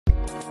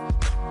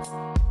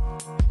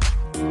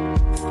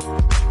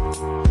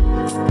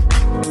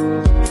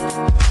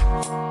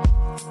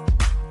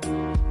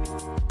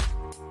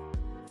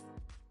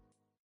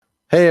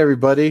Hey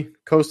everybody,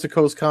 Coast to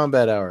Coast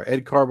Combat Hour.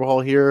 Ed Carbajal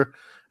here,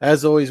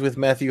 as always with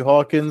Matthew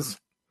Hawkins.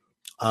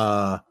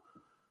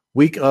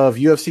 Week of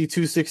UFC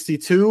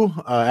 262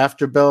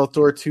 after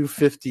Bellator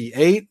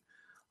 258.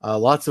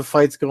 Lots of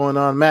fights going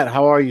on. Matt,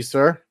 how are you,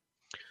 sir?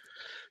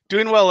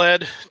 Doing well,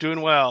 Ed.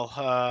 Doing well.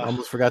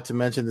 Almost forgot to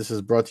mention this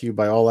is brought to you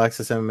by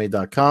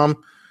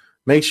AllAccessMMA.com.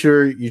 Make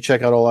sure you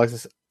check out All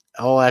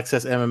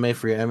Access MMA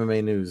for your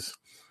MMA news.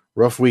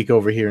 Rough week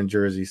over here in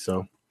Jersey,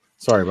 so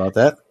sorry about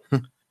that.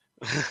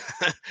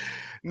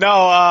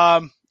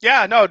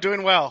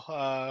 Doing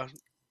well.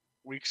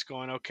 Week's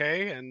going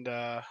okay, and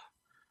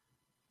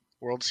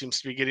world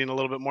seems to be getting a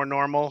little bit more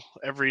normal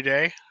every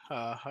day.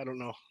 I don't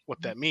know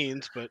what that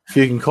means, but if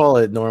you can call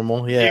it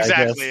normal, yeah,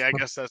 exactly. I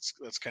guess that's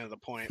kind of the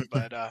point.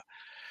 But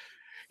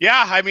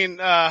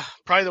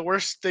probably the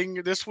worst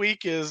thing this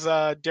week is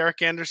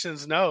Derek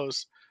Anderson's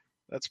nose.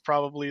 That's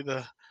probably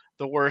the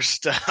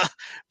worst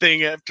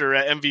thing after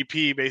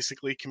MVP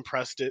basically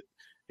compressed it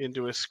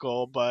into his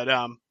skull, but.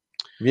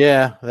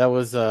 Yeah, that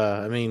was.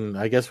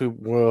 I guess we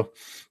will.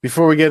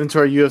 Before we get into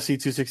our UFC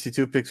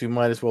 262 picks, we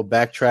might as well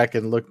backtrack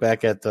and look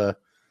back at the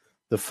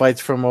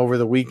fights from over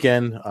the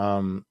weekend.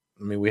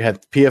 We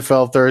had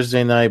PFL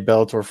Thursday night,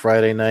 Bellator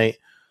Friday night,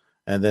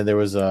 and then there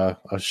was a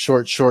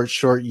short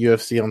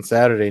UFC on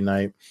Saturday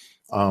night.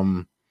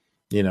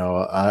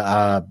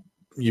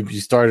 You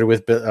started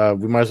with.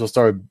 We might as well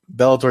start with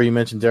Bellator. You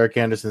mentioned Derek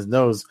Anderson's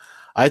nose.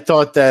 I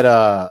thought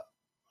that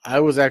I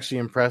was actually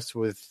impressed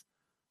with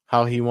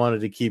how he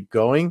wanted to keep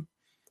going.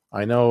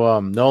 I know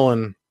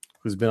Nolan,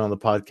 who's been on the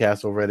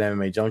podcast over at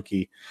MMA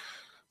Junkie,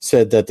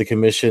 said that the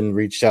commission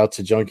reached out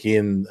to Junkie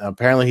and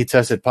apparently he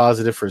tested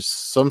positive for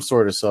some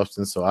sort of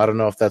substance. So I don't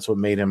know if that's what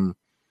made him,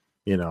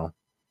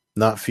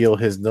 not feel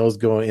his nose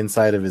going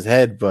inside of his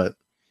head, but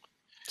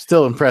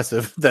still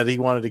impressive that he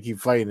wanted to keep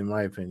fighting, in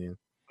my opinion.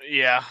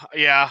 Yeah.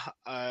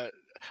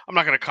 I'm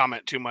not going to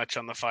comment too much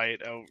on the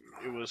fight.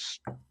 It was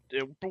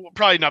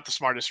probably not the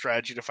smartest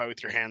strategy to fight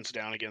with your hands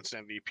down against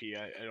MVP.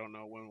 I don't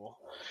know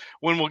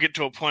when we'll get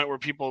to a point where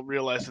people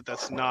realize that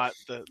that's not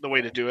the way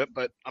to do it,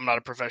 but I'm not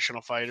a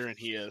professional fighter and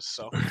he is,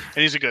 and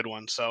he's a good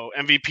one. So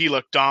MVP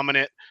looked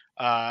dominant,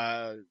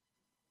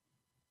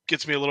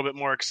 gets me a little bit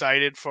more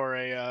excited for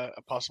a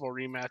possible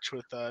rematch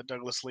with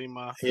Douglas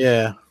Lima.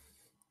 Yeah.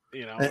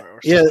 He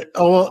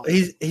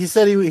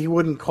said he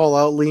wouldn't call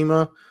out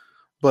Lima,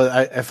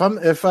 but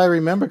if I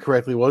remember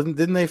correctly,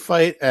 didn't they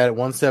fight at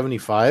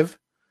 175?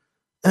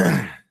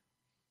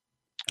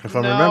 If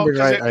I'm remembering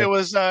right, it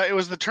was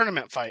the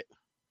tournament fight.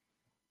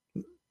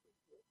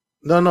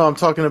 No, I'm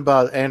talking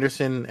about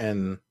Anderson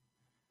and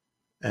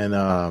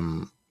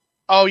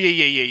Oh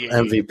yeah.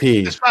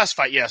 MVP. This last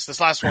fight, yes, this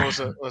last one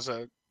was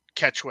a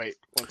catch weight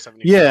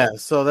 175. Yeah,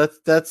 so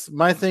that's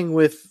my thing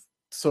with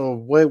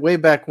way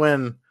back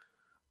when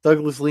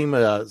Douglas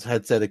Lima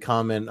had said a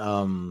comment,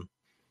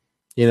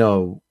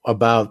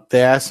 about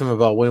they asked him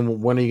about when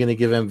are you going to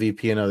give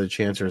MVP another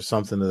chance or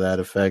something to that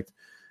effect.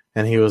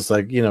 And he was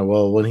like,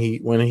 well, when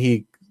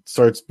he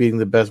starts beating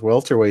the best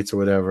welterweights or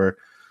whatever.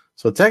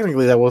 So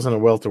technically that wasn't a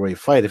welterweight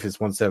fight if it's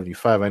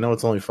 175. I know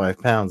it's only 5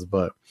 pounds,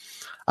 but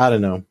I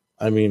don't know.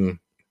 I mean,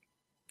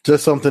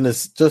 just something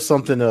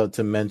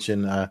to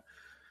mention.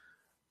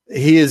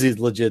 He is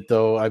legit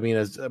though.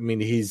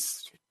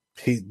 He's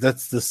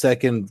that's the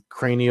second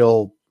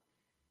cranial,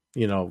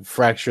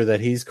 fracture that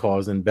he's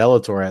caused in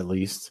Bellator, at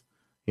least,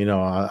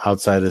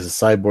 outside as a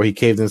Cyborg. He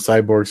caved in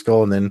Cyborg's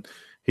skull and then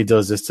he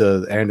does this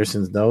to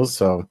Anderson's nose,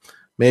 so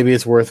maybe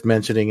it's worth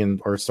mentioning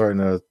or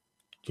starting to,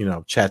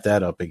 chat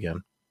that up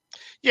again.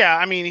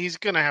 Yeah, he's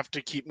going to have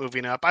to keep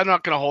moving up. I'm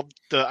not going to hold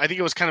I think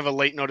it was kind of a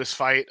late notice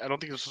fight. I don't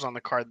think this was on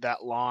the card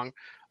that long.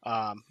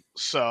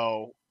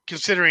 So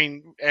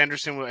considering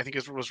Anderson, I think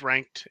it was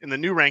ranked in the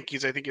new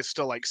rankings, I think it's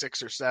still like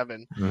 6 or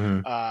 7.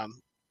 Mm-hmm.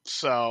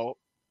 So,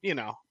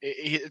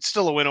 it's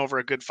still a win over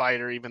a good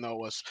fighter, even though it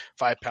was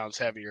 5 pounds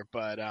heavier.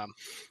 But,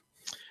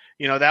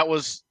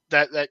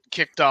 that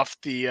kicked off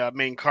the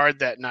main card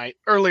that night.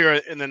 Earlier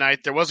in the night,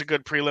 there was a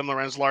good prelim.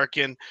 Lorenz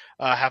Larkin,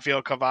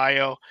 Rafael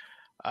Carvalho.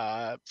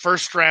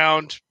 First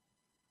round,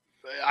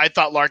 I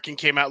thought Larkin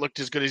came out,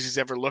 looked as good as he's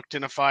ever looked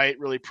in a fight,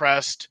 really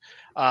pressed.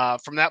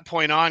 From that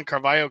point on,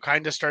 Carvalho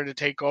kind of started to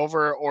take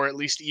over, or at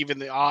least even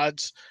the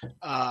odds.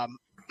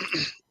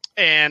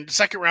 And the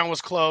second round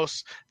was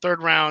close.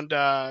 Third round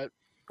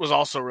was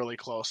also really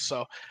close.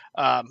 So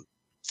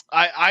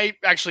I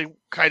actually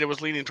kind of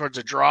was leaning towards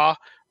a draw.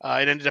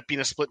 It ended up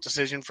being a split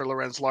decision for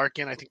Lorenz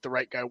Larkin. I think the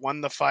right guy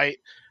won the fight.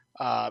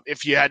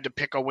 If you had to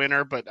pick a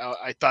winner, but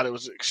I thought it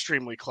was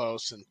extremely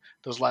close, and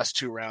those last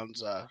 2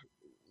 rounds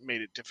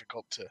made it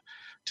difficult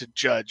to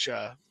judge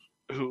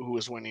who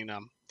was winning.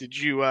 Did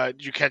you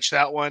catch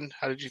that one?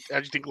 How did you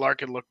think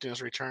Larkin looked in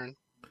his return?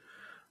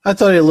 I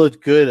thought it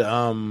looked good.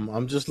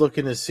 I'm just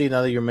looking to see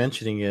now that you're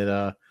mentioning it.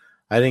 I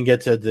didn't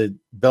get to the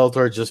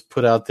Bellator just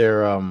put out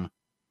their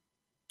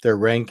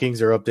rankings,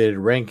 their updated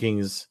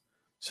rankings.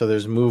 So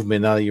there's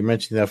movement now that you're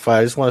mentioning that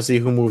fight. I just want to see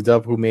who moved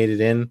up, who made it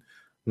in.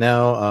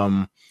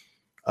 now.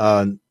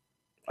 Uh,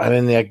 I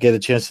didn't get a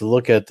chance to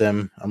look at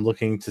them. I'm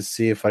looking to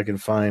see if I can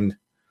find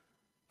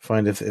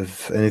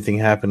if anything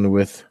happened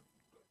with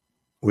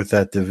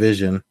that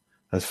division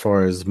as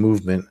far as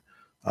movement.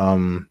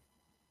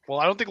 Well,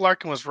 I don't think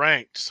Larkin was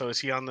ranked. So is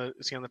he on the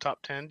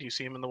top 10? Do you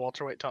see him in the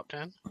welterweight top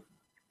 10?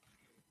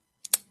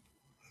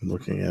 I'm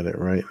looking at it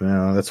right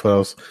now. That's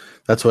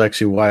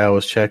actually why I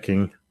was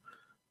checking.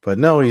 But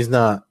no, he's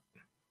not.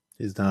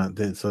 He's not.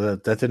 So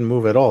that didn't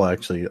move at all.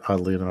 Actually,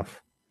 oddly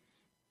enough.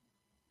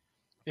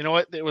 You know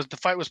what? The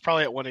fight was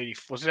probably at 180.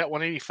 Was it at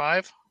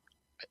 185?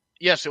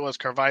 Yes, it was.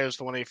 Carvalho's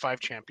the 185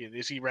 champion.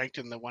 Is he ranked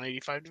in the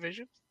 185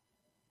 division?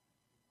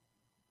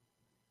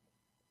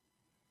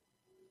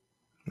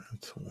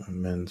 That's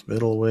men's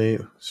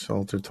middleweight.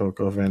 Salter,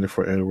 Toko,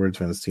 Vanderford, Edwards,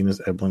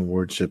 Valenstinas, Eblin,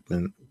 Ward,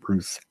 Shipman,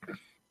 Bruce.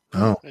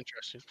 Oh,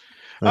 interesting.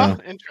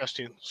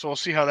 Interesting. So we'll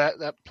see how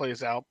that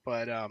plays out.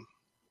 But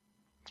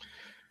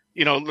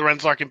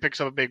Lorenz Larkin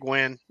picks up a big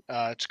win.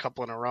 It's a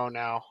couple in a row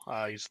now.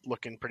 He's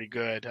looking pretty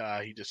good.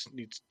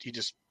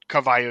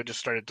 Carvalho just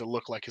started to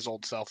look like his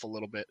old self a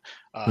little bit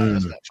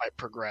as that fight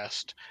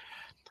progressed.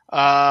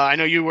 I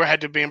know you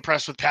had to be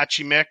impressed with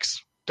Patchy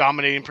Mix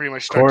dominating pretty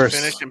much start to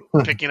finish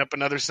and picking up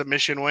another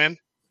submission win.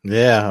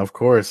 Yeah, of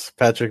course.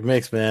 Patrick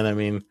Mix, man. I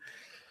mean,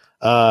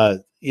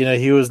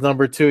 he was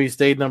number 2. He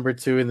stayed number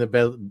 2 in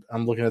the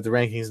I'm looking at the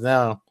rankings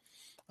now.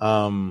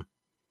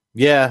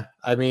 Yeah,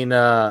 I mean,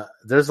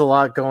 there's a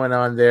lot going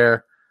on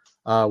there.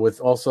 With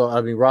also,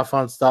 I mean,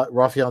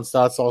 Rafian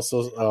Stotts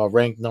also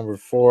ranked number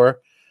 4,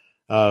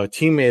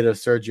 teammate of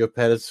Sergio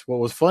Pettis. What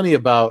was funny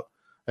about,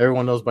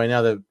 everyone knows by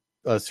now that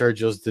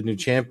Sergio's the new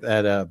champ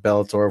at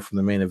Bellator from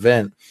the main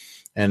event,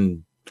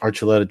 and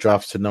Archuleta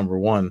drops to number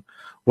 1.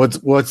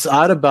 What's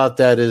odd about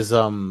that is,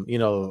 I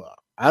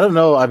don't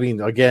know. I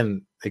mean,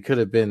 again, it could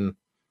have been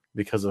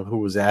because of who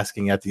was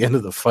asking at the end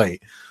of the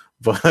fight,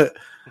 but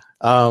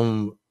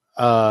the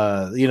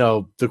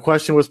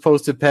question was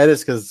posed to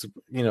Pettis because,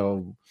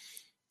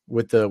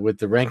 with the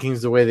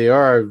rankings the way they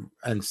are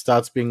and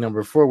Stotts being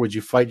number 4, would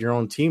you fight your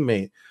own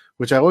teammate?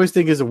 Which I always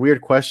think is a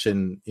weird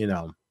question,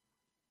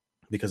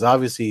 because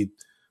obviously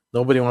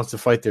nobody wants to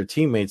fight their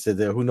teammates.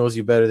 Who knows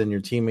you better than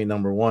your teammate,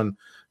 number 1,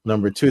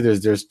 number 2?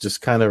 There's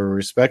just kind of a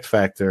respect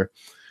factor.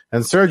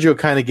 And Sergio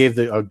kind of gave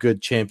a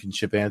good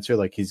championship answer,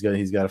 like he's got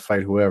to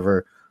fight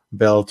whoever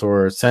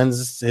Bellator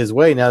sends his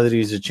way now that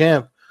he's a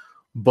champ.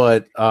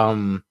 But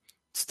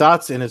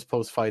Stotts in his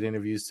post-fight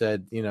interview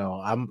said,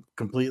 I'm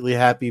completely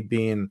happy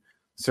being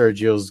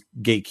Sergio's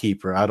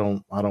gatekeeper. I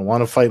don't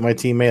want to fight my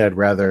teammate. I'd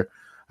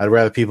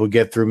rather people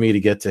get through me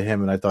to get to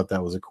him. And I thought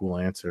that was a cool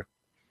answer.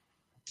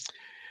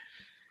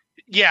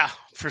 Yeah,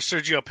 for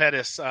Sergio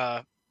Pettis.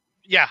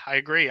 Yeah, I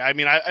agree. I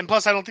mean, and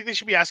plus, I don't think they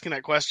should be asking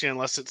that question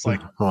unless it's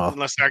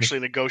unless they actually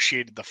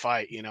negotiated the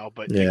fight,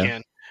 But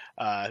again,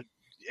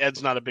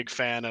 Ed's not a big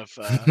fan of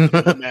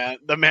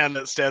the man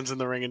that stands in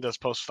the ring and does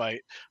post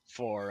fight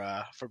for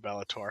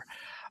Bellator.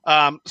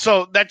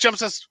 So that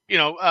jumps us.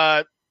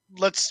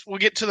 We'll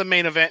get to the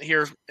main event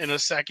here in a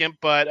second,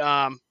 but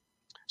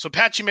so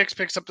Patchy Mix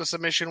picks up the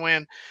submission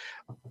win,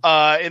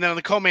 and then on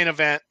the co-main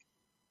event,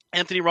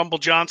 Anthony Rumble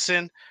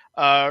Johnson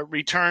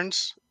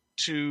returns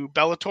to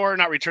Bellator.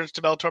 Not returns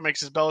to Bellator, makes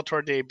his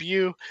Bellator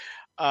debut.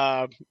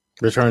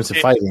 Returns to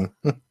fighting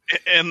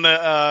in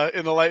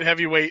the light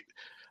heavyweight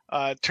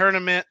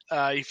tournament.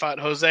 He fought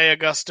Jose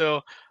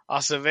Augusto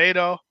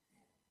Acevedo,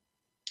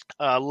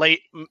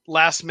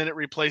 last minute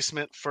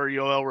replacement for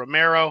Yoel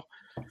Romero.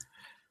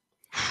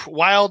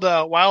 Wild,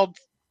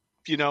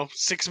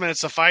 6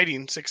 minutes of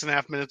fighting,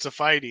 6.5 minutes of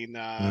fighting.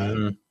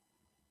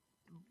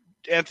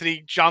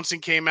 Anthony Johnson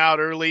came out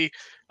early,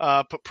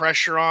 put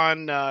pressure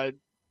on.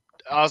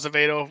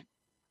 Azevedo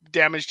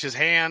damaged his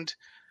hand,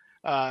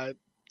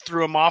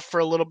 threw him off for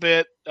a little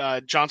bit.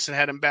 Johnson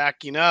had him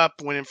backing up,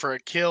 went in for a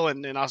kill,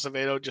 and then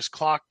Azevedo just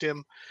clocked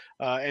him,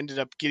 ended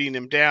up getting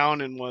him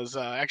down, and was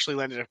actually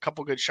landed a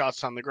couple good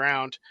shots on the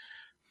ground.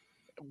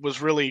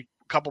 Was really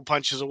a couple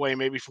punches away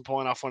maybe from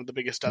pulling off one of the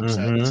biggest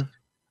upsets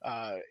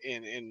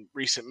in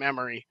recent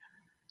memory.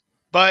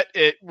 But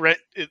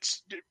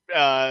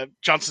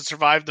Johnson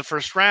survived the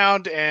first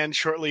round, and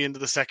shortly into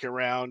the second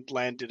round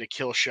landed a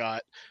kill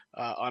shot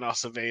on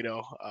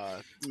Acevedo,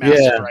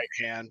 massive right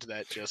hand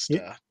that just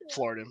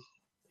floored him.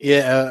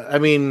 Yeah, I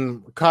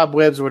mean,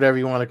 cobwebs or whatever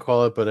you want to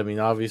call it, but I mean,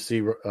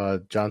 obviously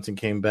Johnson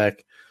came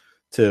back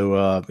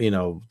to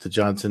the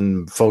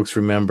Johnson folks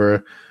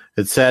remember.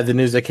 It's sad, the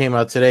news that came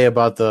out today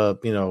about the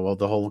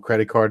whole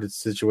credit card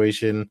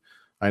situation.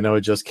 I know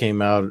it just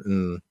came out,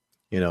 and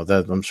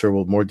that I'm sure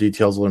more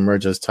details will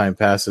emerge as time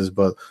passes.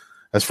 But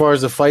as far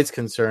as the fight's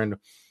concerned,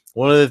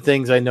 one of the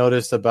things I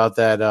noticed about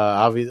that,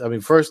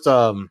 first,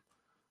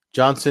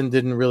 Johnson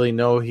didn't really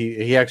know.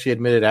 He actually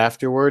admitted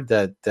afterward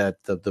that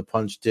the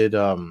punch did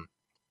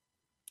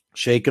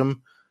shake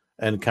him,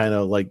 and kind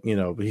of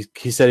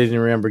he said he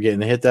didn't remember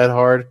getting hit that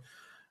hard.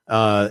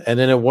 And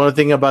then one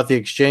thing about the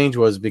exchange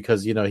was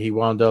because he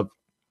wound up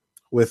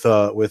with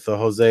Jose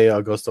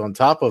Augusto on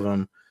top of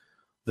him.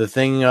 The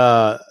thing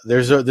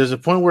there's a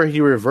point where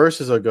he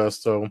reverses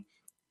Augusto,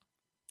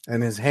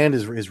 and his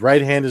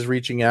right hand is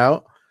reaching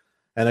out,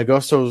 and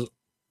Augusto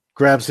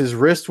grabs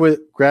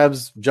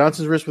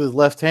Johnson's wrist with his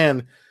left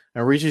hand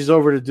and reaches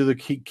over to do the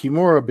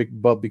Kimura,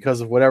 but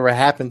because of whatever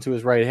happened to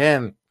his right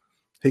hand,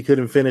 he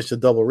couldn't finish the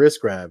double wrist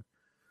grab.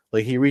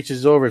 Like, he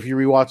reaches over. If you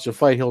rewatch the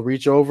fight, he'll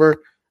reach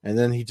over and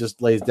then he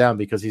just lays down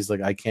because he's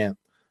like, I can't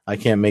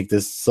make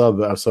this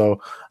sub.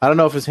 So I don't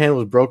know if his hand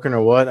was broken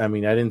or what. I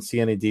mean, I didn't see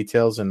any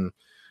details, and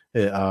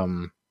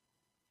I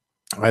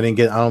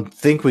don't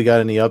think we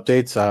got any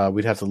updates.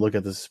 We'd have to look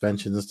at the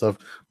suspensions and stuff.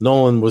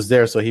 Nolan was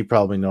there, so he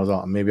probably knows.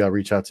 Maybe I'll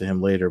reach out to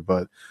him later.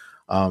 But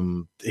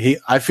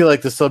I feel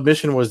like the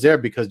submission was there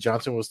because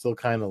Johnson was still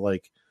kind of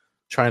like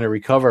trying to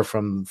recover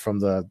from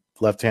the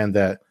left hand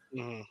that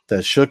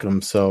shook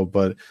him. So,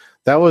 but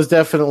that was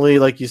definitely,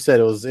 like you said,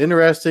 it was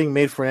interesting,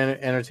 made for an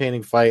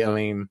entertaining fight. I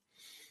mean,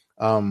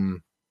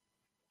 I'm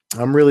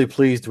really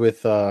pleased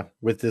with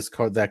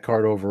that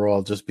card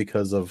overall, just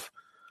because of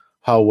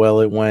how well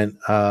it went.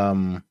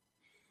 I'm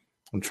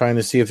trying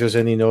to see if there's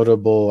any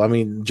notable. I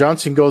mean,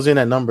 Johnson goes in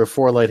at number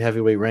 4 light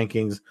heavyweight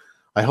rankings.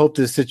 I hope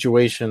this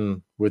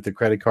situation with the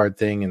credit card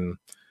thing, and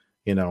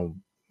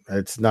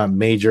it's not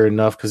major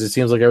enough, because it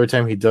seems like every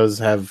time he does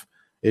have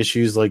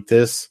issues like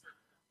this,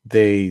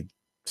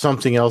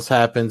 something else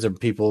happens and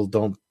people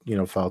don't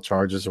file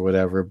charges or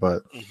whatever.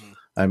 But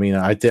I mean,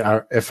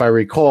 if I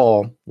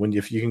recall,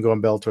 if you can go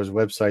on Bellator's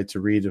website to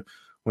read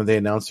when they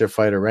announce their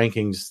fighter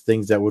rankings,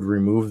 things that would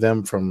remove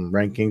them from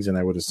rankings, and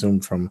I would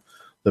assume from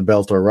the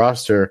Bellator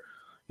roster,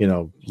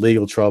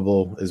 legal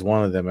trouble is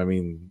one of them. I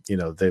mean,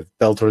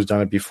 Bellator's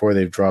done it before.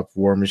 They've dropped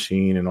War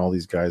Machine and all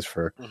these guys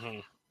for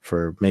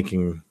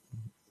making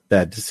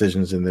bad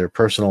decisions in their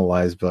personal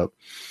lives. But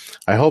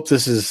I hope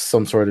this is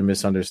some sort of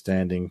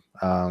misunderstanding.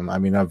 I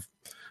mean,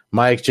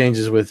 my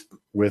exchanges with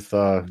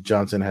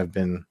Johnson have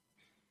been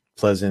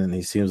pleasant, and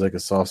he seems like a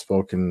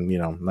soft-spoken,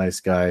 nice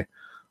guy.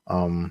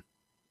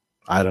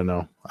 I don't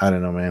know,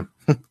 man.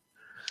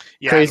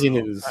 Yeah, crazy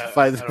news.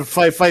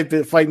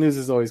 Fight news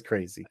is always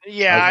crazy.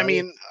 Yeah, I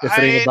mean, if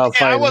it ain't about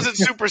fighting. I wasn't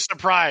super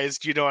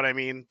surprised, you know what I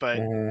mean?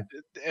 But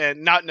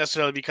and not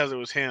necessarily because it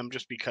was him,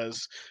 just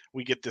because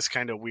we get this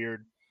kind of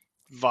weird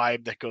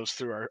vibe that goes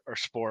through our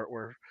sport,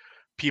 where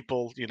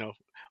people,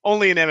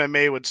 only in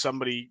MMA would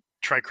somebody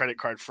try credit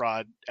card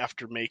fraud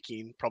after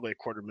making probably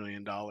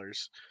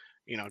 $250,000.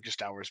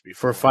 Just hours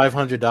before, for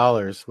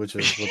 $500, which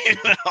is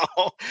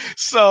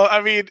So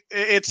I mean,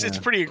 it's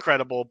pretty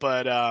incredible.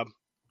 But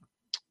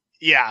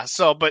yeah.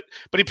 So but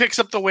he picks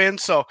up the win.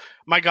 So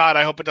my God,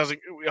 I hope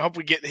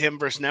we get him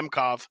versus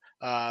Nemkov.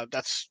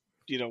 That's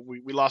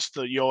we lost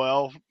the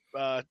Yoel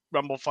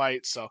Rumble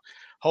fight, so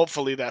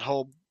hopefully that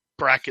whole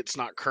bracket's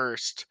not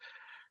cursed.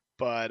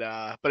 But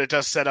it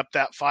does set up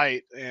that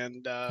fight,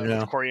 and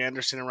with Corey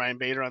Anderson and Ryan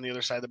Bader on the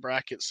other side of the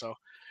bracket. So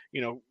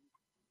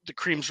the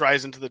cream's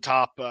rising to the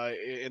top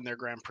in their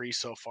Grand Prix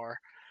so far.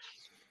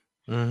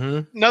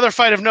 Another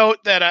fight of note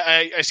that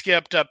I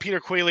skipped, Peter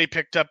Queally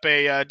picked up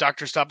a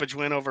doctor stoppage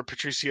win over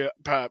Tricky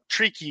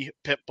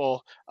Pitbull.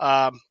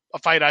 A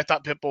fight I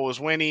thought Pitbull was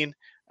winning,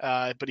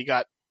 but he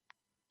got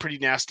pretty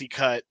nasty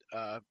cut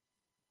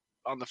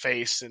on the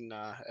face, and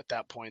at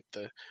that point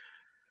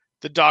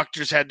the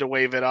doctors had to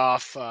wave it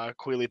off.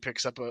 Queally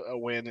picks up a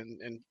win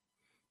in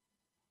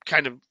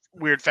kind of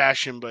weird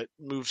fashion, but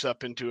moves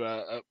up into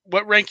a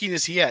what ranking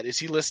is he at? Is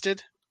he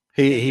listed?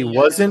 He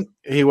wasn't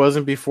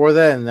before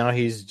that, and now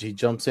he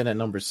jumps in at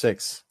number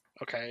 6.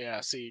 Okay,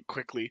 yeah. See,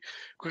 quickly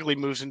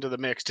moves into the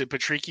mix. Did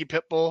Patricky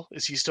Pitbull,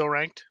 is he still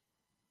ranked?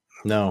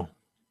 No.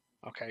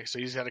 Okay, so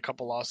he's had a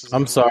couple losses.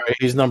 I'm sorry,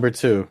 he's number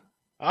 2.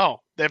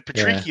 Oh, they have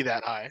Patricky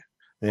that high.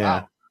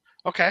 Yeah. Wow.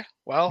 Okay,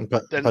 well,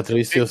 then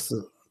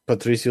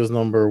Patricio's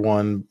number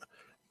 1.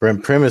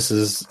 Brent Primus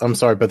is. I'm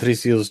sorry,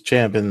 Patricio's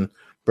champ, and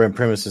Brent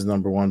Primus is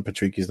number 1.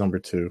 Patricky's number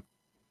 2.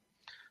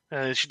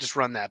 They should just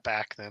run that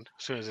back then.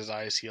 As soon as his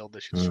eye is healed, they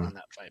should just run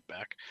that fight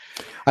back.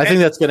 I think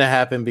that's going to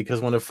happen,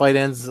 because when a fight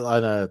ends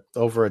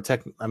over a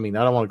tech, I mean,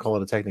 I don't want to call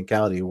it a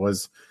technicality. It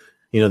was,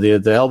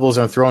 the elbows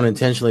are thrown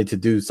intentionally to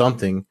do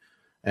something,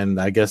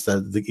 and I guess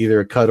that either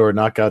a cut or a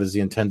knockout is the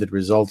intended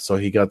result. So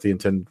he got the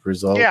intended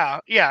result. Yeah.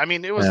 I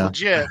mean, it was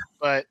legit,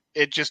 but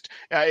it just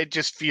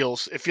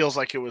feels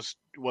like it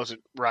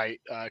wasn't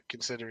right,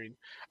 considering,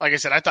 like I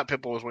said, I thought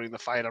Pitbull was winning the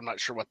fight. I'm not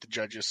sure what the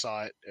judges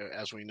saw it.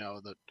 As we know,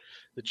 that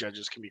the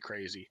judges can be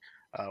crazy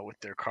with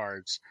their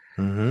cards.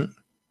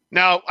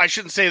 Now, I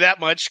shouldn't say that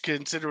much,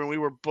 considering we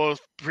were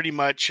both pretty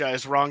much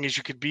as wrong as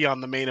you could be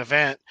on the main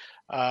event.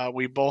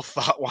 We both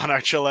thought Juan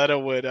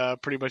Archuleta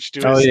would pretty much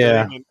do his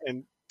thing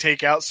and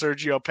take out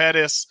Sergio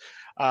Pettis.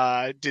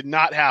 Did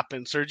not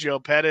happen.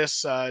 Sergio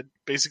Pettis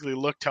basically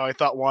looked how I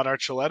thought Juan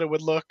Archuleta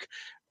would look,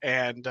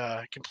 and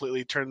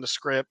completely turned the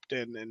script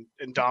and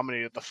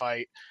dominated the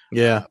fight.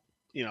 Yeah.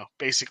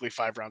 Basically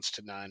 5 rounds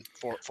to none,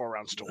 4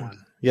 rounds to 1.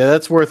 Yeah,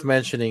 that's worth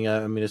mentioning.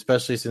 I mean,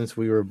 especially since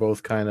we were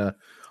both kind of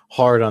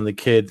hard on the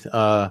kid.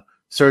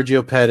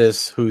 Sergio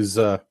Pettis, who's,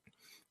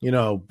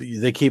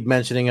 they keep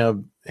mentioning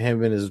him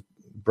and his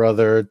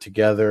brother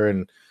together,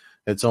 and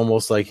it's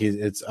almost like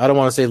I don't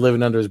want to say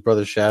living under his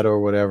brother's shadow or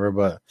whatever,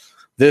 but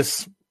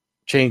this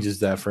changes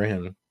that for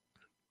him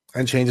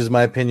and changes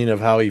my opinion of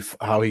how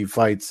he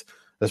fights,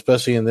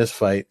 especially in this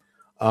fight.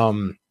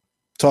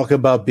 Talk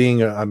about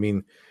being I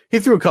mean, he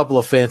threw a couple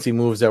of fancy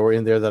moves that were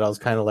in there that I was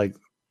kind of like,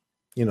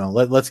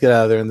 let's get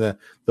out of there. And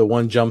the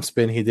one jump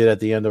spin he did at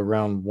the end of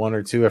round 1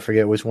 or 2, I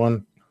forget which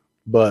one,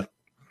 but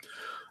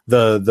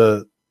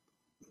the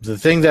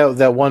thing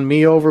that won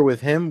me over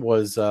with him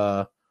was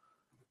the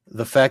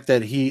fact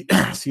that he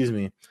excuse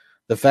me,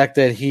 the fact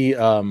that he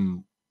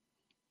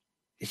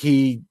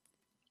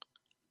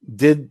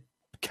did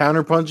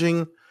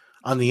counterpunching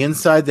on the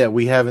inside that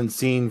we haven't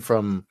seen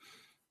from.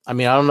 I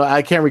mean, I don't know.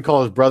 I can't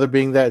recall his brother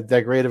being that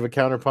great of a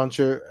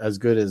counterpuncher, as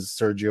good as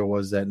Sergio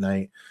was that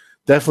night.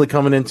 Definitely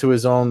coming into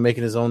his own,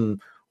 making his own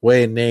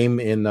way and name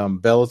in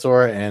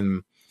Bellator,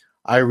 and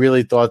I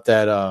really thought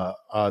that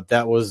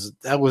that was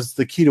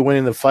the key to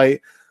winning the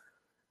fight.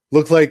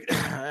 Looked like,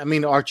 I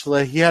mean,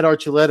 Archuleta. He had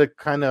Archuleta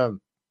kind of,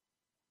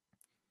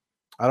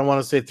 I don't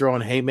want to say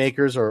throwing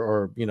haymakers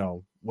or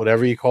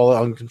whatever you call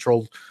it,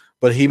 uncontrolled,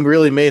 but he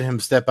really made him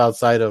step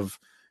outside of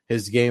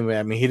his game.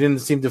 I mean, he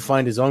didn't seem to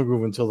find his own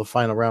groove until the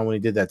final round when he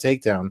did that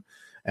takedown,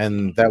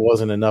 and that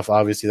wasn't enough.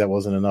 Obviously, that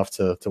wasn't enough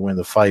to win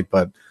the fight.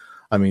 But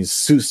I mean,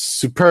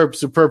 superb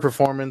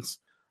performance.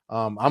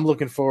 I'm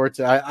looking forward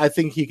to. I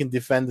think he can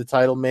defend the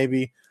title.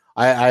 Maybe.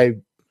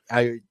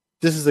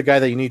 This is the guy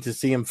that you need to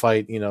see him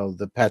fight.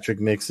 The Patrick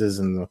Mixes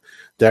and the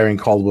Darren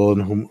Caldwell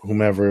and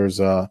whomever's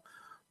the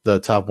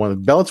top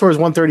one. Bellator's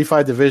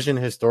 135 division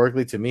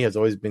historically, to me, has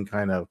always been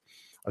kind of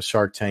a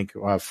Shark Tank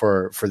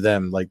for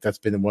them. Like, that's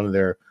been one of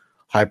their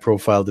high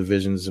profile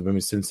divisions. I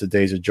mean, since the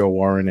days of Joe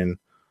Warren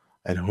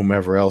and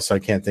whomever else. I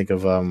can't think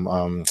of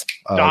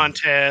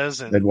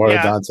Dantes and Eduardo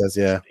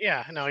Dantes.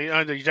 Yeah, no,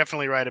 you're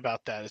definitely right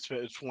about that.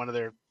 It's one of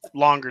their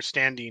longer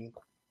standing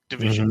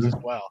divisions as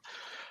well.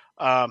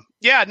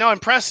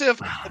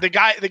 Impressive. The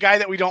guy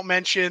that we don't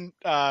mention,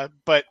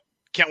 but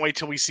can't wait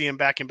till we see him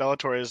back in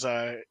Bellator is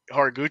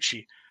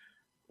Horiguchi.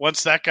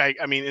 Once that guy,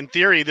 I mean, in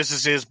theory, this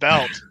is his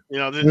belt.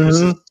 This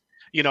is,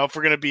 if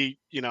we're gonna be,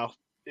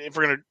 if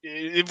we're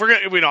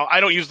gonna, I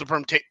don't use the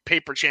term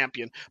paper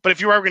champion, but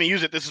if you are gonna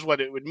use it, this is what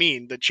it would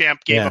mean. The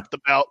champ gave up the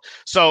belt.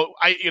 So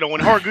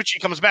when Horiguchi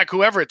comes back,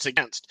 whoever it's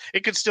against,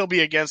 it could still be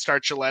against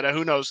Archuleta.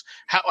 Who knows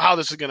how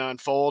this is gonna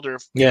unfold or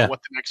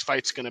what the next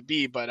fight's gonna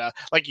be. But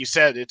like you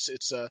said,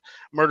 it's a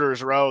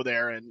murderer's row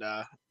there, and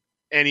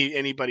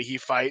anybody he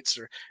fights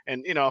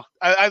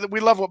we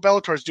love what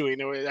Bellator's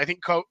doing. I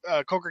think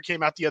Coker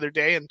came out the other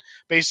day and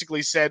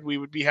basically said we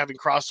would be having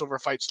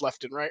crossover fights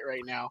left and right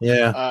now.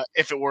 Yeah.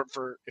 If it weren't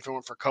for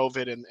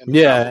COVID and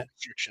the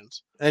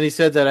restrictions. And he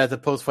said that at the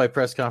post-fight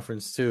press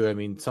conference too. I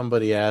mean,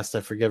 somebody asked, I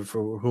forget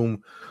for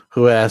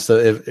who asked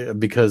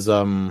because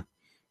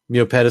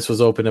Pettis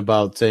was open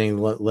about saying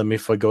let me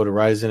go to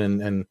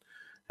Rizin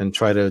and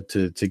try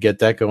to get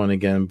that going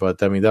again.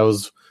 But I mean, that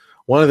was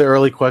one of the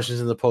early questions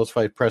in the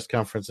post-fight press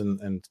conference,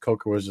 and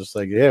Coker was just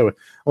like,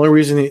 only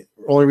reason he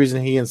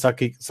and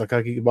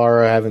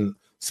Sakakibara haven't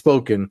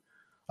spoken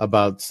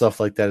about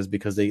stuff like that is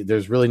because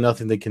there's really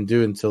nothing they can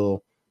do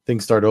until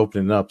things start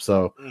opening up.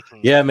 So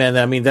yeah, man,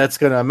 I mean, that's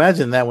gonna,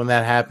 imagine that when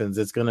that happens,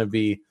 it's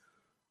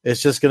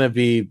just gonna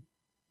be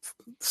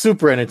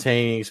super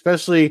entertaining.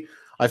 Especially,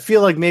 I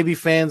feel like maybe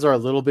fans are a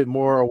little bit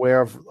more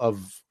aware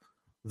of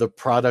the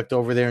product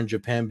over there in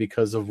Japan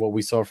because of what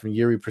we saw from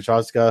Yuri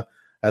Prochazka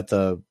at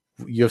the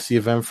UFC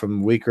event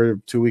from a week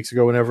or 2 weeks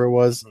ago, whenever it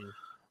was.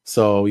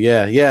 So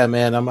yeah,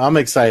 man, I'm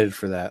excited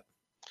for that.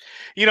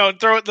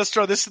 Let's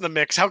throw this in the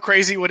mix. How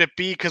crazy would it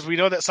be? Because we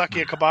know that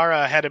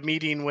Sakakibara had a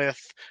meeting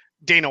with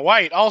Dana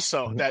White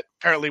also that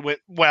apparently went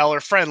well or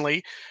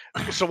friendly.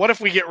 So what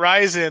if we get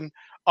Rizin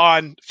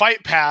on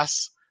Fight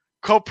Pass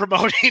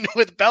co-promoting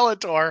with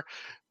Bellator?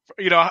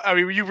 I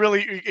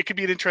mean, it could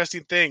be an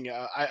interesting thing.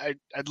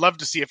 I'd love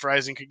to see if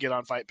Rizin could get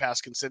on Fight Pass,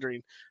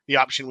 considering the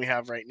option we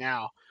have right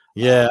now.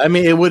 Yeah, I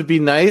mean, it would be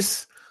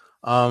nice.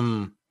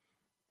 The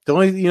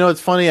only, it's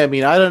funny. I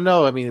mean, I don't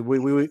know. I mean,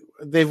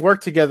 they've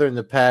worked together in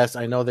the past.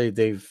 I know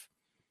they've.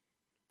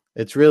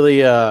 It's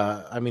really.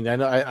 I mean, I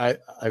know.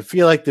 I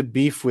feel like the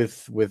beef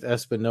with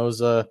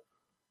Espinoza,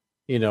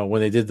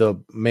 when they did the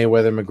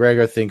Mayweather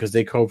McGregor thing, because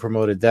they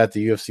co-promoted that,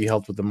 the UFC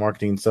helped with the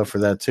marketing and stuff for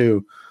that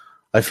too.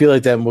 I feel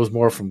like that was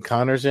more from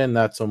Conor's end,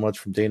 not so much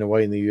from Dana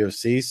White in the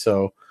UFC.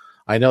 So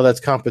I know that's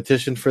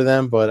competition for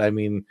them, but I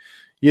mean.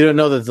 You don't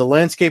know that the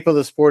landscape of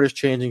the sport is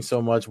changing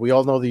so much. We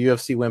all know the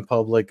UFC went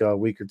public a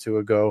week or two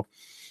ago.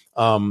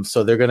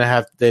 So they're going to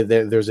have,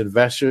 there's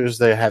investors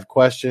that have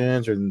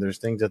questions or there's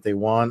things that they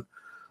want.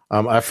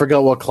 I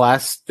forgot what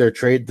class their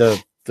trade,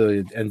 the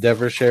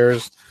Endeavor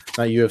shares,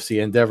 not UFC,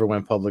 Endeavor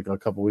went public a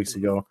couple weeks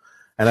ago.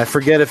 And I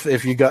forget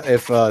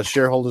if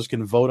shareholders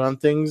can vote on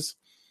things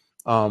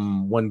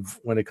when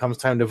it comes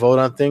time to vote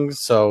on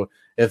things. So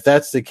if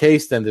that's the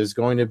case, then there's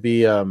going to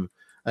be,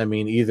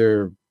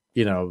 either,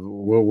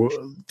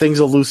 things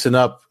will loosen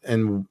up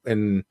and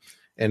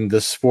the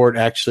sport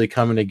actually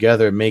coming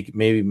together,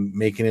 maybe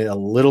making it a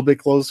little bit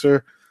closer.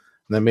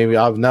 And then maybe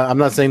I'm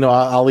not saying no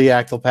Ali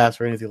Act will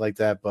pass or anything like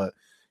that, but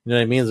you know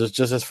what I mean? There's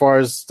just, as far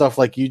as stuff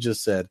like you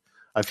just said,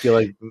 I feel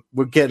like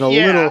we're getting a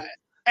Yeah. little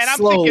And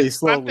slowly.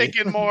 I'm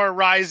thinking more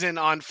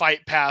Ryzen on Fight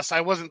Pass.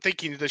 I wasn't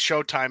thinking the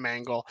Showtime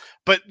angle,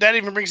 but that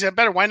even brings it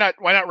better. Why not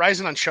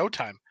Ryzen on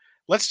Showtime?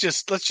 Let's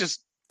just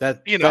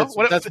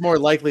That's more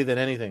likely than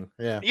anything.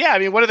 Yeah. Yeah, I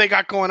mean, what do they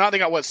got going on? They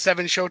got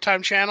 7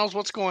 Showtime channels?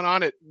 What's going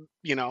on at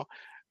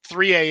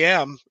 3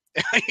 a.m.?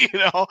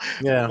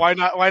 Yeah. Why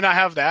not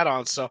have that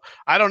on? So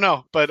I don't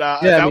know, but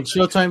Yeah, I mean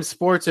Showtime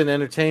Sports and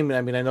Entertainment.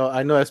 I mean, I know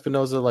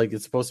Espinoza, like,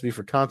 it's supposed to be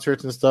for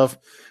concerts and stuff.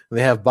 And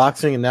they have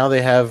boxing, and now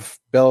they have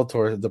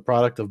Bellator, the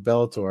product of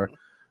Bellator,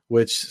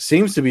 which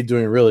seems to be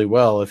doing really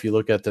well if you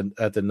look at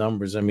the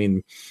numbers. I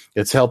mean,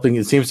 it's helping.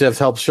 It seems to have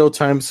helped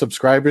Showtime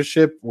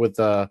subscribership with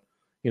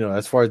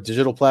as far as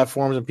digital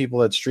platforms and people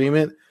that stream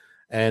it.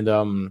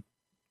 And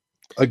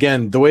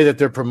again, the way that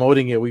they're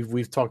promoting it,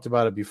 we've talked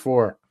about it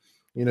before.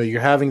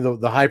 You're having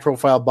the high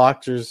profile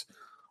boxers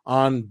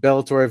on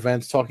Bellator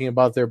events talking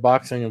about their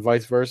boxing and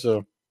vice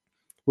versa,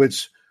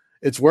 which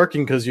it's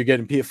working because you're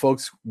getting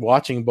folks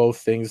watching both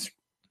things.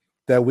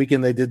 That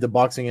weekend they did the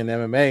boxing and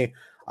MMA.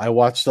 I didn't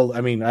watch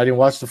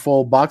the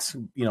full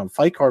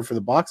fight card for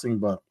the boxing,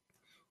 but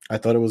I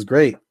thought it was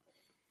great.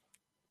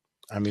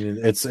 I mean,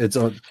 it's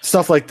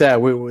stuff like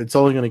that. It's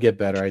only going to get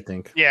better, I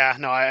think. Yeah,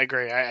 no, I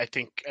agree. I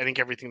think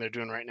everything they're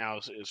doing right now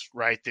is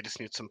right. They just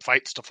need some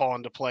fights to fall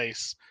into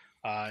place.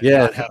 Not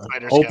have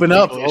fighters open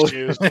have up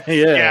issues.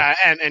 yeah,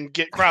 and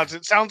get crowds.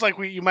 It sounds like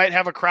you might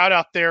have a crowd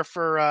out there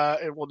for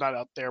not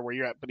out there where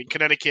you're at, but in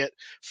Connecticut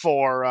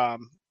for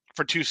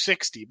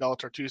 260.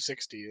 Bellator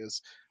 260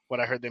 is what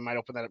I heard. They might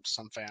open that up to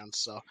some fans.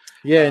 So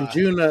yeah, in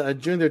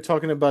June they're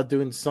talking about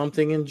doing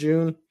something in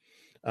June.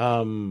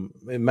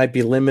 It might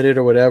be limited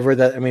or whatever.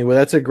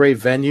 That's a great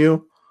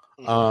venue.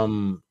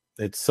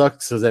 It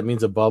sucks because that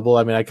means a bubble.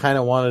 I mean, I kind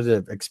of wanted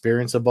to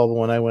experience a bubble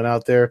when I went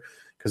out there,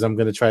 because I'm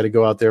going to try to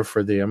go out there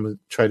for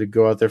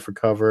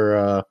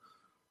cover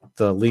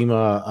the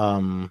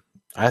Lima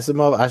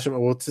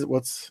Asimov.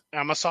 What's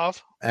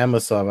Amasov?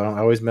 I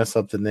always mess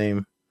up the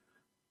name.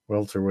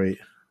 Welterweight.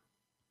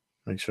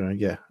 Make sure.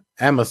 Yeah,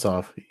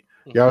 Amasov.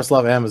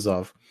 Yaroslav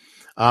Amosov.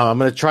 I'm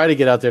going to try to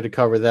get out there to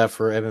cover that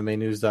for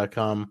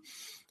MMAnews.com.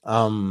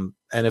 And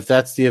if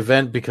that's the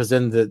event, because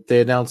then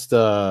they announced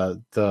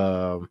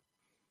the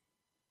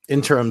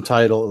interim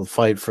title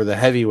fight for the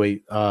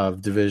heavyweight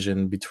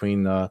division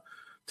between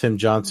Tim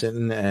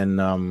Johnson and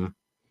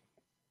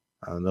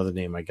another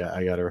name I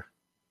got her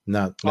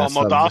not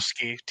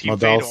Moldavsky, Team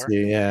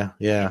Fedor.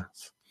 Yeah.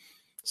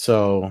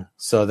 So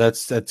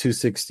that's at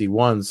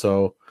 261.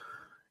 So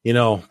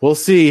we'll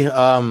see.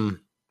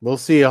 We'll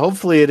see.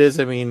 Hopefully it is.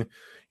 I mean,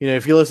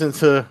 if you listen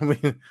to,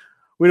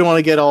 we don't want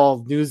to get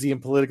all newsy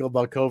and political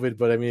about COVID,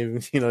 but I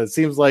mean, it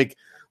seems like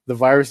the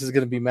virus is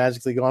going to be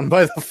magically gone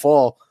by the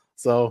fall.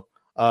 So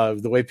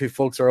the way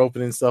folks are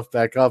opening stuff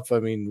back up, I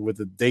mean, with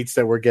the dates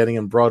that we're getting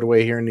in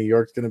Broadway here in New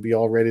York, it's going to be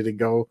all ready to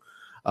go.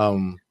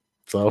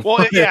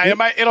 Well, yeah,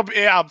 it'll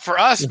be for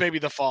us maybe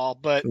the fall,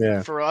 but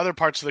for other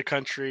parts of the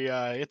country,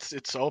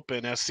 it's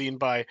open, as seen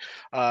by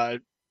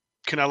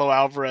Canelo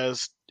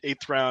Alvarez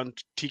 8th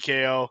round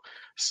TKO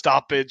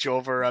stoppage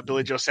over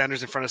Billy Joe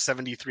Sanders in front of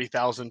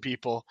 73,000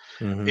 people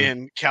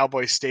in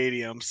Cowboy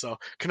Stadium. So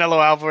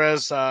Canelo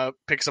Alvarez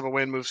picks up a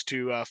win, moves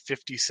to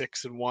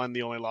 56-1.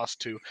 The only loss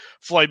to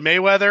Floyd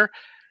Mayweather.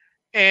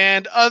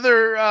 And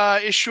other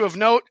issue of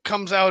note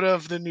comes out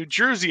of the New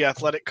Jersey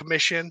Athletic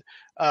Commission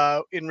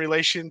in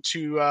relation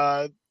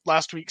to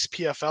last week's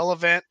PFL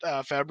event,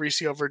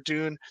 Fabricio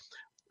Verdun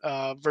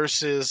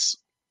versus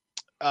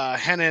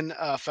Renan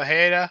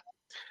Ferreira.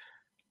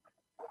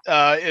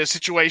 A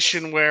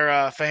situation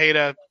where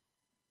Ferreira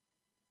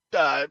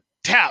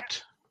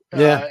tapped.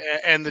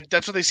 And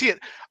that's what they see it.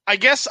 I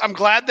guess I'm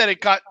glad that it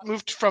got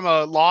moved from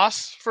a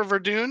loss for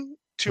Verdun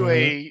to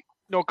a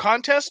no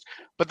contest.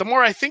 But the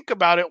more I think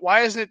about it,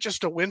 why isn't it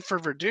just a win for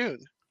Verdun?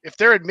 If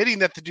they're admitting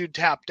that the dude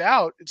tapped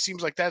out, it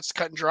seems like that's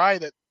cut and dry,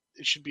 that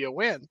it should be a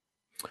win.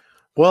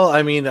 Well,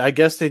 I mean, I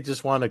guess they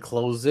just want to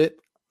close the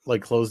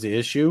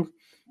issue,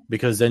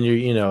 because then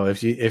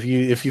if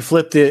you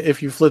flip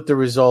the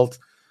result,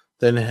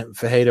 then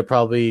Ferreira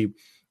probably,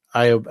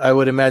 I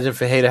would imagine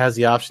Ferreira has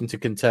the option to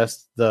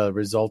contest the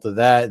result of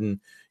that, and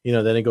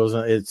then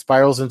it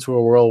spirals into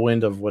a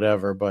whirlwind of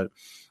whatever. But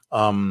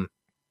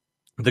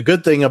the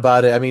good thing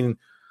about it, I mean,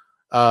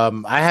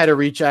 I had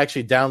to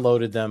actually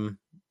downloaded them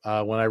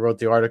when I wrote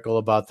the article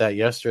about that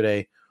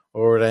yesterday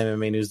over at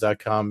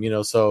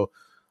MMAnews.com. So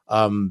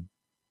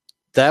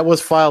that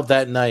was filed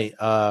that night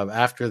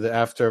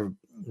after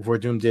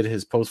Verdun did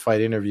his post-fight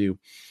interview.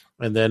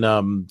 And then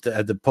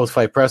at the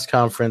post-fight press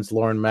conference,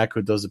 Lauren Mack,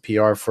 who does the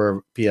PR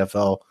for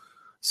PFL,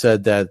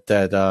 said that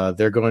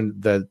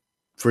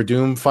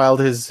Verdun filed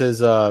his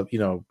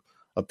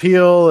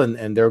appeal,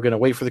 and they were going to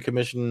wait for the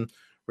commission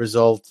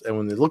result. And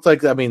when it looked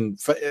like, I mean,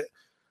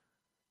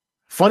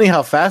 funny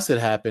how fast it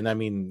happened. I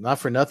mean, not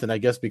for nothing, I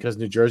guess, because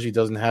New Jersey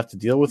doesn't have to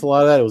deal with a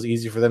lot of that. It was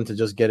easy for them to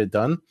just get it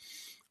done.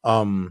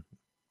 So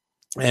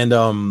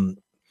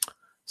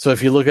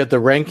if you look at the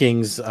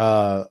rankings,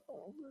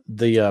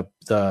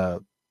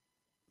 the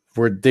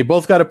they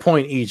both got a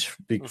point each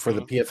for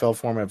the Mhm. PFL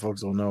format.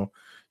 Folks will know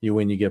you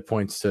win, you get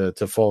points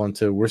to fall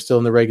into. We're still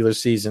in the regular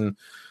season,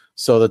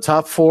 so the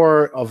top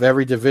 4 of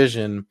every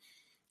division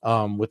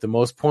with the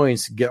most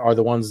points are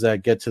the ones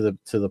that get to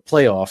the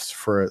playoffs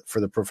for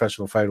the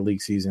Professional Fighter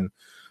League season.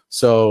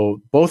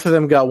 So both of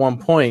them got 1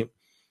 point,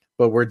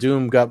 but where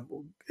Doom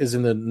is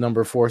in the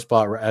number 4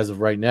 spot as of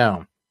right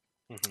now,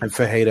 and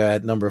Fajeda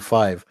at number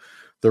 5.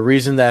 The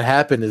reason that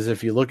happened is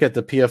if you look at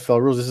the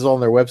PFL rules, this is all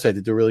on their website.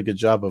 They do a really good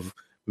job of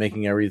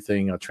making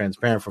everything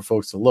transparent for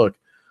folks to look.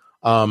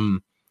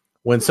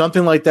 When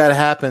something like that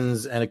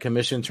happens and a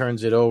commission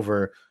turns it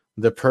over,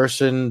 the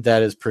person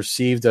that is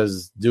perceived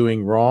as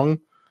doing wrong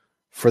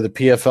for the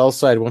PFL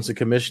side, once the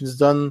commission is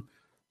done,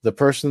 the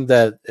person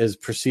that is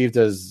perceived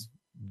as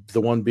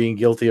the one being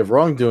guilty of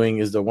wrongdoing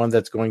is the one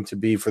that's going to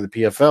be for the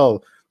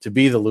PFL to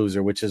be the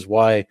loser, which is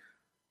why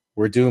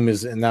where Doom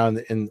is now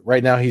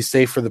right now he's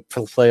safe for the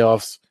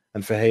playoffs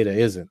and Fajeda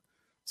isn't.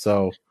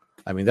 So,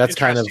 I mean, that's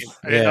kind of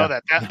I didn't know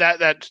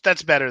that.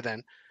 That's better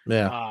then.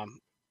 Yeah.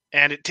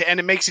 And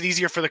it makes it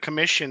easier for the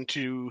commission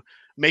to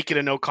make it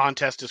a no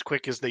contest as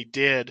quick as they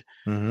did,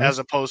 as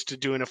opposed to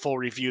doing a full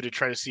review to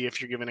try to see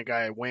if you're giving a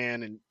guy a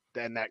win and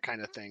that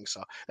kind of thing.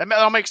 So that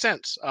all makes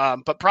sense.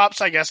 But props,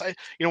 I guess.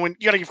 When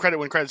you got to give credit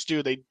when credit's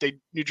due. They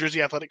New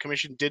Jersey Athletic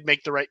Commission did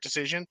make the right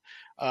decision,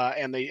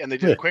 and they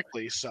did it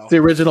quickly. So it's the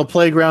original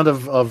playground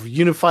of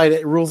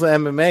unified rules of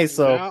MMA.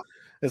 So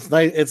it's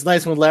nice. It's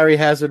nice when Larry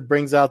Hazard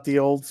brings out the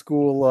old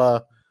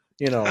school,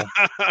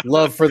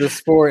 love for the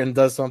sport and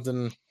does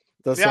something.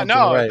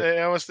 Right.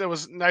 It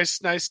was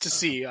nice to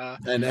see.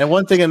 And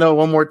one thing I know,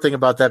 one more thing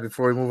about that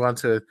before we move on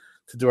to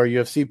do our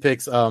UFC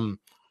picks.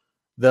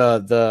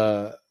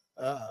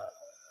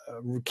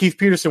 Keith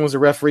Peterson was a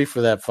referee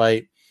for that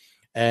fight,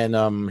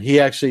 and he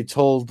actually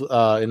told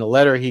in a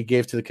letter he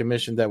gave to the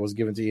commission that was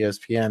given to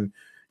ESPN.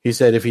 He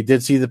said if he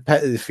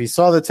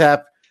saw the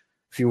tap,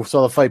 if you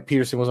saw the fight,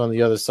 Peterson was on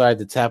the other side.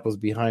 The tap was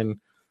behind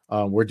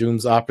where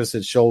Doom's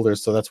opposite shoulder,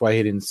 so that's why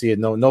he didn't see it.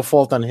 No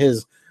fault on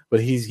his. But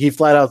he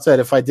flat out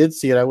said, if I did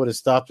see it, I would have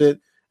stopped it,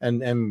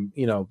 and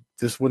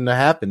this wouldn't have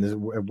happened.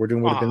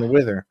 Werdum would have been the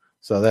winner.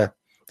 So that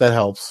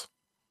helps.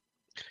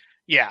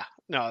 Yeah,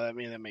 no, that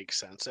makes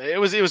sense. It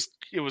was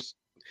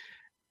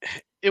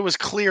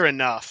clear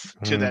enough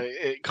that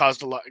it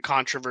caused a lot of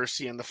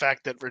controversy, and the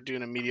fact that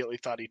Werdum immediately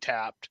thought he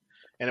tapped,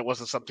 and it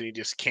wasn't something he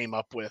just came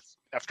up with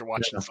after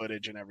watching the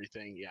footage and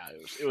everything. Yeah,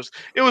 it was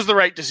the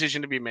right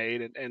decision to be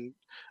made, and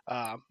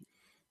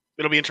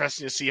it'll be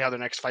interesting to see how the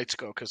next fights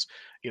go because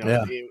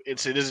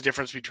it is a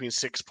difference between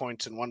 6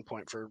 points and 1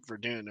 point for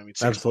Werdum. I mean,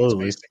 6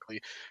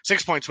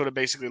 points would have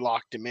basically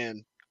locked him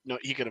in. No,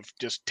 he could have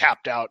just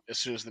tapped out as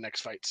soon as the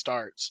next fight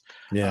starts.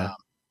 Yeah,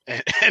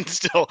 and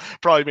still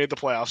probably made the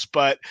playoffs.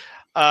 But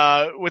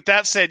with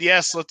that said,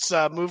 yes, let's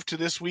move to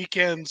this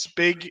weekend's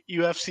big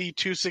UFC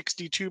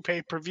 262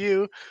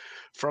 pay-per-view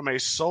from a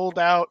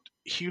sold-out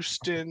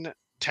Houston,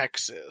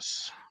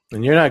 Texas.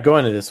 And you're not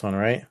going to this one,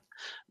 right?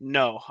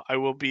 No, I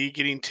will be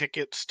getting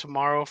tickets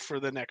tomorrow for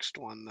the next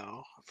one,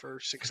 though. For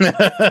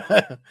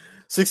 63.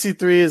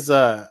 63 is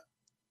that's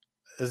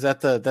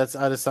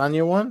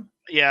Adesanya one?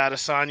 Yeah,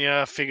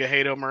 Adesanya,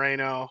 Figueiredo,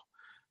 Moreno,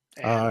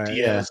 and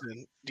Diaz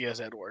and Diaz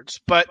Edwards.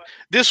 But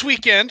this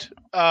weekend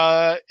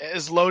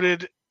as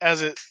loaded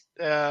as it.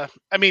 This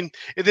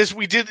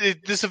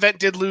event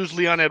did lose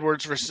Leon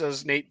Edwards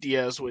versus Nate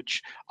Diaz,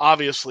 which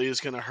obviously is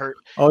going to hurt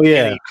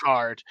any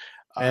card.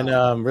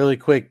 And really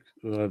quick,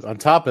 on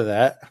top of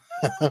that,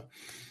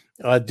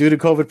 due to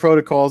COVID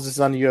protocols, this is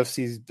on the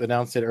UFC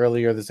announced it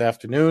earlier this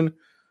afternoon.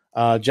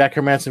 Jack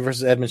Hermansson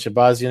versus Edmund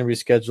Shabazian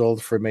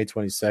rescheduled for May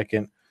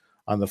 22nd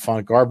on the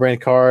Font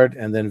Garbrandt card.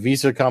 And then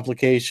visa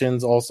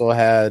complications also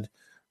had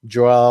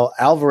Joel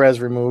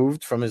Alvarez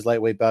removed from his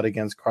lightweight bout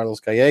against Carlos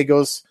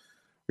Gallegos.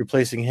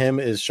 Replacing him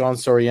is Sean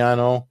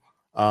Soriano,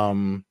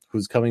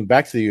 who's coming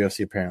back to the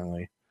UFC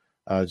apparently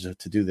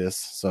to do this.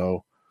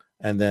 So,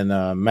 and then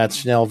Matt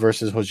Schnell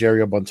versus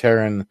Rogerio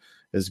Bontorin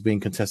is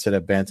being contested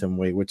at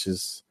bantamweight, which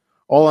is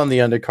all on the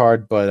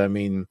undercard. But I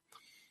mean,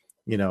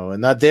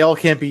 and they all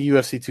can't be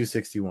UFC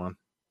 261.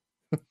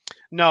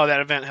 No, that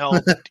event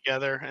held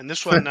together, and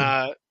this one,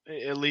 at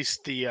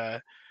least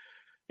the,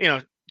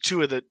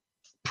 two of the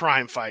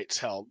prime fights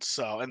held.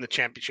 So, and the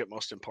championship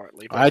most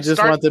importantly. But I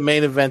just want the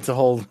main event to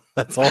hold.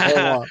 That's all I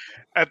want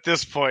at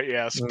this point.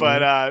 Yes,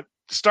 but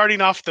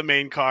starting off the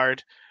main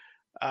card,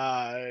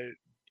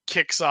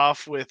 kicks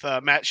off with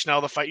Matt Schnell,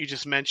 the fight you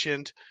just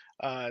mentioned.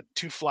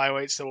 Two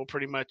flyweights that will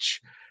pretty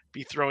much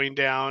be throwing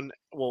down.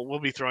 Well, we'll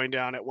be throwing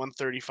down at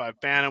 135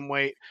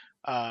 bantamweight.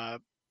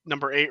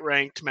 Number 8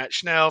 ranked Matt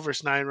Schnell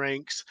versus 9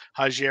 ranks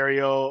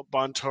Rogerio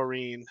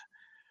Bontorin.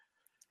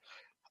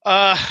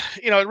 A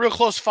real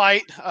close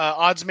fight.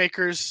 Odds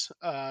makers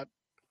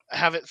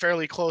have it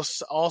fairly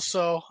close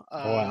also.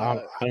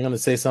 I'm going to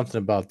say something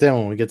about them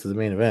when we get to the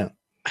main event.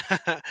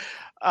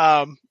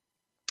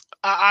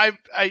 I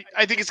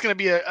think it's going to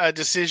be a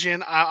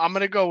decision. I'm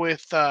going to go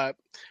with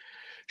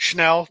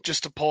Schnell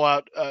just to pull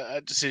out a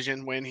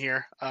decision win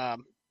here.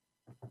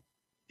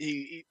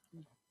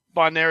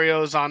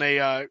 Bonario's on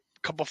a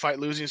couple fight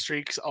losing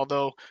streaks,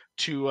 although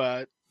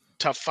to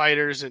tough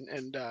fighters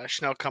and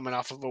Schnell coming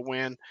off of a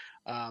win.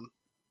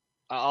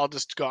 I'll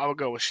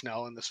go with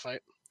Schnell in this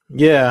fight.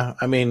 Yeah,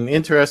 I mean,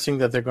 interesting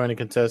that they're going to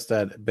contest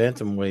that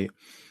bantamweight,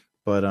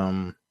 but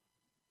I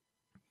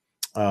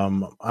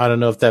don't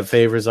know if that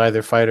favors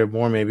either fighter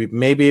more.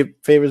 Maybe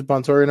it favors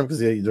Bontorin because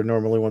they're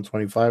normally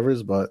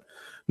 125ers, but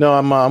no,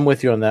 I'm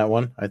with you on that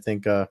one. I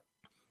think I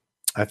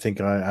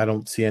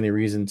don't see any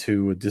reason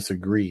to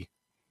disagree.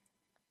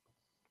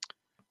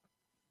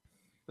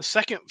 The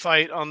second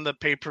fight on the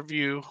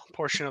pay-per-view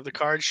portion of the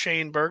card,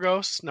 Shane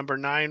Burgos, number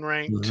 9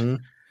 ranked,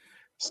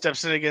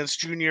 steps in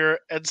against Junior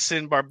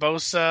Edson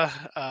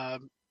Barbosa,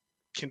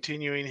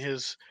 continuing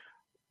his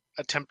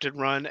attempted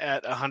run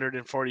at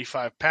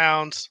 145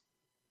 pounds.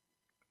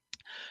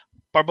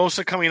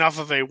 Barbosa coming off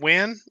of a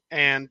win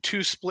and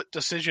 2 split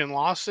decision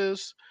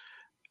losses,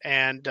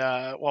 and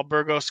while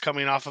Burgos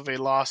coming off of a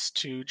loss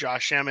to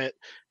Josh Emmett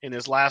in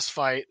his last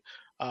fight.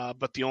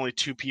 But the only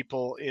 2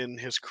 people in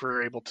his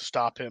career able to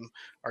stop him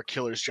are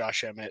killers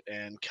Josh Emmett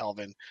and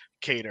Calvin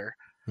Kattar.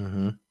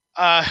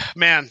 Mm-hmm.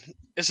 Man,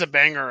 it's a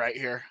banger right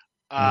here.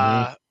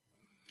 And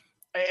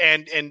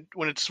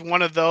when it's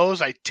one of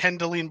those, I tend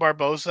to lean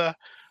Barbosa,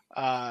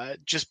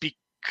 just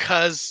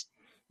because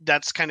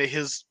that's kind of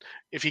his.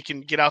 If he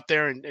can get out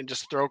there and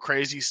just throw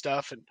crazy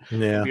stuff and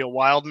be a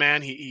wild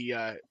man, he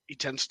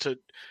tends to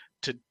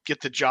get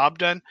the job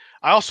done.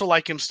 I also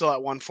like him still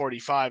at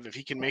 145. If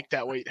he can make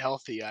that weight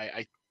healthy,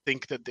 I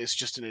think that it's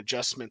just an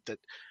adjustment that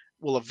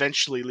will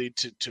eventually lead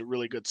to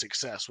really good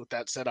success. With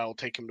that said, I will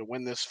take him to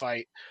win this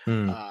fight.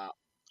 I'm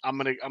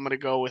gonna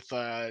go with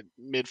a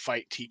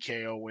mid-fight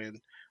TKO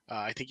win.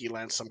 I think he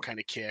lands some kind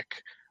of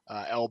kick,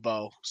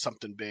 elbow,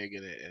 something big,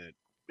 and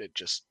it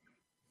just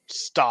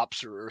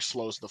stops or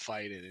slows the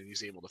fight, and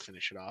he's able to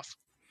finish it off.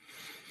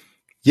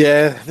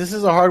 Yeah, this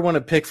is a hard one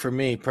to pick for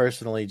me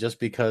personally, just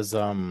because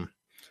I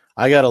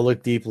got to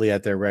look deeply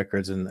at their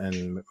records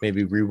and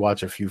maybe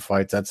rewatch a few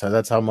fights.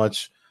 That's how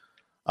much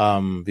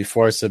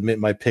before I submit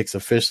my picks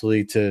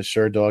officially to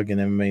Sherdog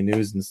and MMA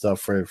News and stuff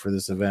for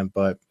this event.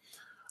 But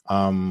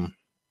I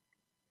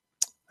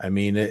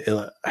mean,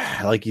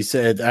 like you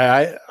said,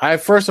 I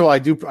first of all, I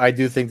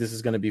do think this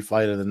is going to be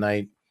fight of the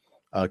night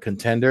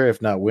contender,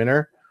 if not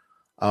winner.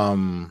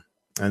 And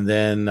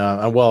then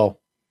well,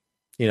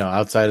 you know,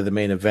 outside of the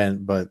main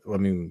event, but I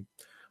mean,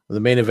 the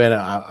main event,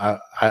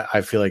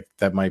 I feel like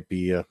that might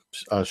be a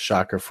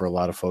shocker for a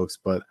lot of folks.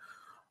 But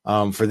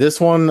for this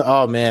one,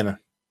 oh man,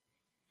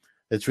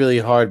 it's really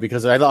hard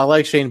because I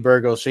like Shane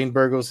Burgos. Shane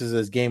Burgos is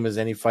as game as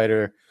any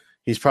fighter.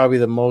 He's probably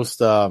the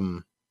most. I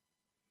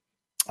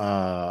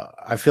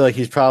feel like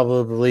he's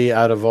probably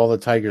out of all the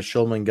Tiger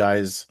Schulman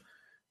guys,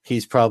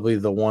 he's probably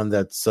the one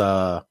that's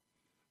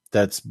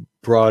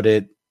brought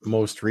it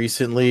most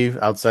recently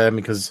outside. I mean,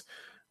 because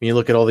when you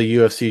look at all the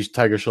UFC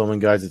Tiger Schulman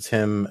guys, it's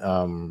him,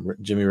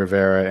 Jimmy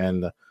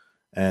Rivera,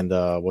 and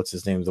what's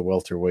his name, the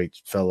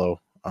welterweight fellow.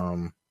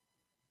 He's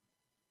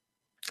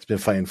been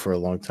fighting for a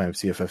long time,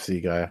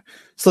 CFFC guy.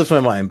 Slips my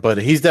mind, but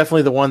he's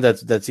definitely the one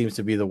that seems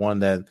to be the one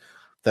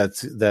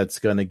that's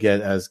going to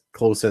get as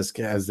close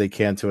as they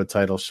can to a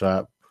title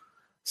shot.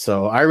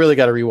 So I really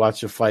got to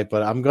rewatch the fight,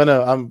 but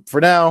I'm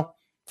for now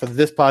for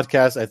this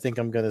podcast, I think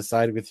I'm going to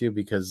side with you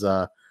because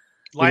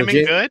Lyman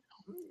Good.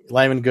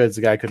 Lyman Good's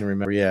the guy I couldn't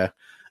remember. Yeah.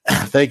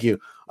 Thank you.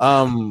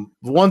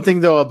 One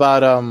thing though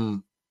about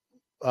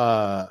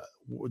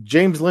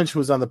James Lynch, who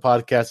was on the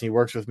podcast, and he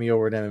works with me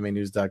over at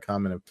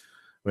MMAnews.com,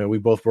 and we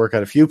both work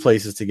at a few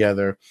places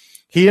together.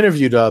 He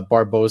interviewed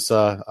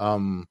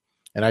Barbosa,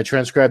 and I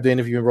transcribed the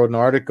interview and wrote an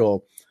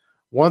article.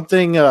 One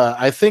thing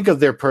I think of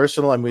their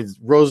personal, I mean,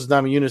 Rose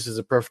Namajunas is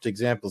a perfect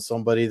example.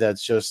 Somebody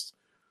that's just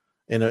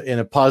in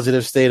a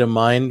positive state of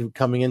mind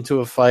coming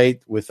into a fight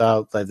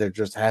without like they're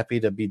just happy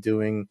to be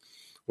doing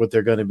what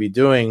they're going to be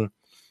doing.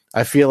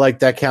 I feel like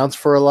that counts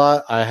for a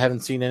lot. I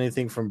haven't seen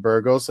anything from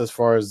Burgos as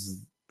far as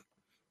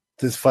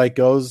this fight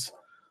goes.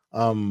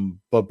 But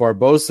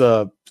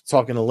Barbosa,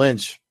 talking to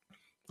Lynch,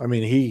 I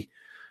mean,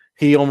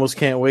 he almost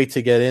can't wait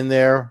to get in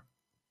there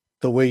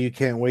the way you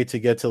can't wait to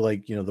get to,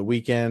 like, you know, the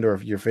weekend or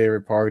your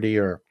favorite party,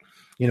 or,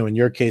 you know, in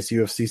your case,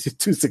 UFC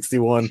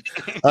 261.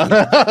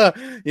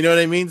 You know what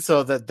I mean?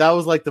 So that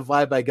was like the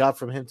vibe I got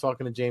from him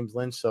talking to James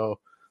Lynch. So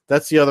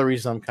that's the other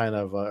reason I'm kind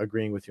of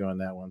agreeing with you on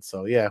that one.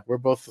 So yeah, we're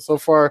both so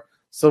far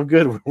so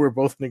good. We're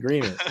both in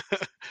agreement.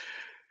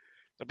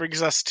 That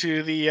brings us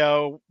to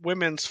the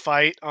women's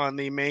fight on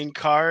the main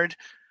card.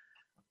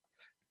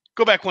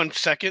 Go back 1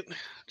 second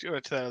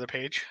to the other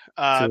page.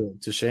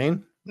 To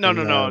Shane?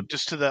 No.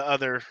 Just to the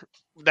other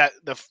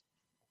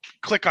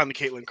click on the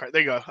Caitlin card.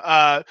 There you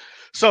go.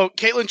 So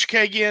Caitlin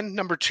Chookagian,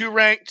 number 2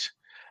 ranked,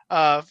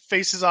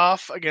 faces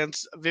off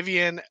against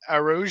Vivian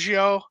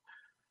Araujo.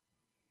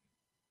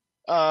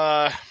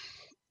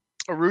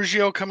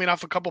 Araujo coming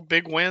off a couple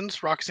big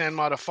wins. Roxanne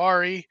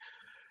Modafferi,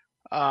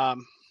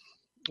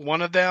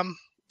 one of them,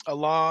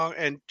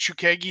 and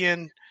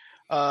Chookagian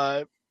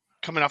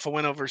coming off a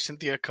win over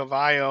Cynthia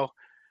Cavallo.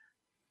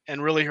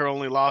 And really her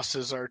only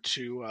losses are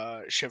to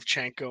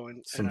Shevchenko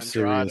and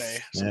Andrade.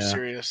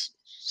 Serious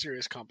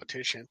serious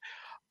competition.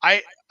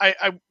 I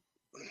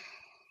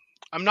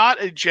I'm not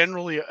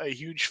generally a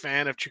huge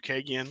fan of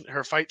Chukagian.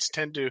 Her fights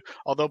tend to,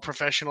 although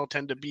professional,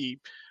 tend to be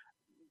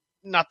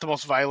not the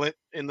most violent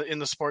in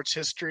the sports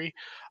history.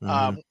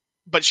 Mm-hmm.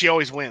 But she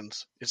always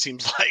wins. It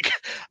seems like,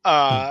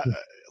 uh,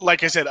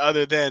 like I said,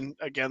 other than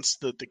against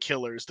the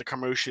killers, the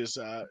Carmouches,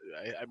 I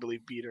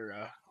believe beat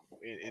her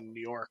in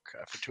New York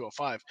for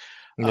 205.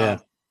 Yeah.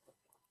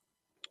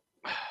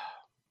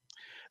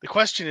 The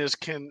question is,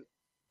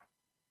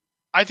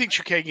 I think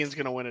Chukagian's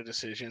going to win a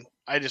decision.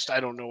 I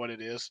don't know what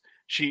it is.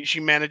 She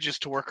manages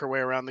to work her way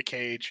around the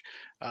cage.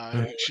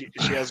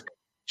 She has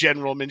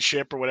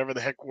generalmanship or whatever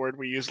the heck word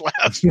we used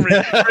last.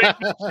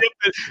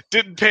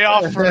 Didn't pay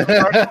off for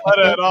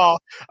Archuleta at all.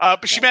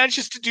 But she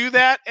manages to do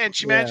that, and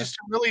she manages to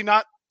really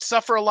not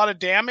suffer a lot of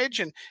damage.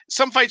 And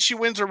some fights she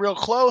wins are real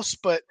close,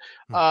 but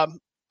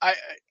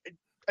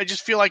I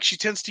just feel like she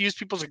tends to use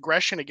people's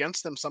aggression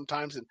against them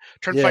sometimes and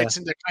turn fights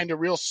into kind of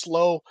real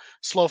slow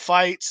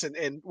fights,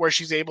 and where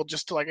she's able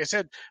just to, like I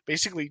said,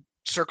 basically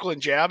circle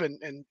and jab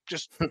and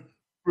just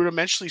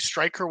rudimentally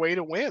strike her way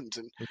to wins.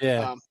 And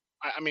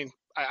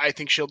I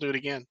think she'll do it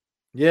again.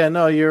 Yeah,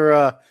 no,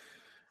 you're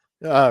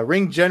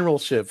ring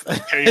generalship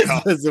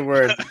is the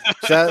word.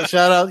 shout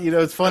out. You know,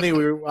 it's funny.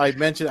 I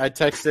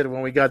texted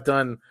when we got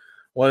done.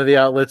 One of the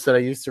outlets that I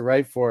used to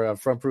write for,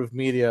 Front Proof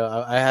Media,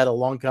 I had a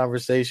long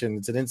conversation.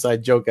 It's an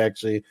inside joke,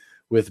 actually,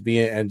 with me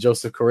and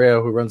Joseph Correa,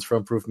 who runs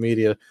Front Proof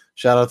Media.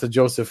 Shout out to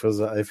Joseph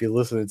if you're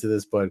listening to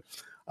this. But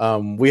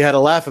we had a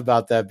laugh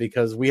about that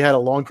because we had a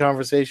long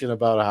conversation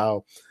about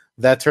how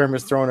that term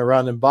is thrown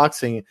around in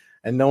boxing,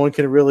 and no one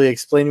can really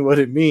explain what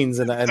it means.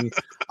 And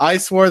I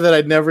swore that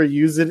I'd never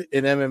use it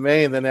in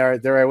MMA, and then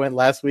there I went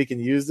last week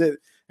and used it,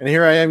 and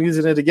here I am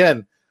using it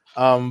again.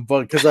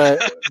 But because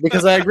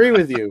I agree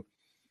with you.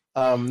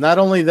 Not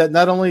only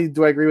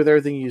do I agree with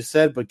everything you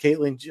said, but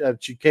Caitlin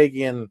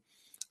Chukagian,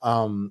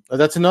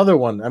 that's another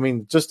one. I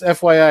mean, just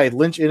FYI,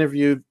 Lynch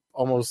interviewed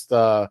almost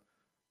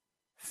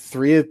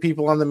 3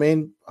 people on the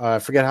main. I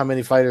forget how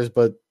many fighters,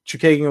 but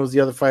Chukagian was the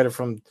other fighter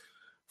from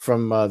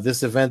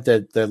this event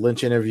that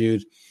Lynch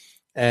interviewed,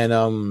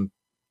 and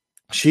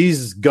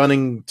she's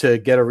gunning to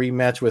get a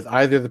rematch with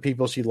either of the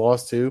people she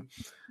lost to,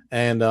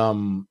 and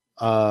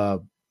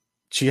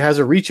she has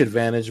a reach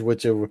advantage,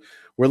 which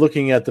we're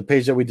looking at the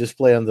page that we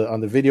display on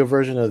the video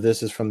version of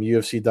this is from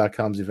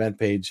UFC.com's event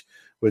page,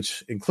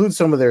 which includes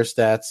some of their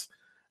stats.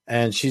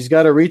 And she's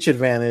got a reach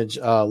advantage,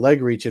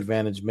 leg reach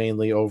advantage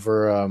mainly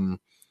over, and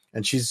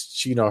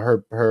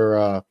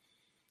her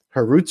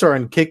roots are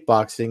in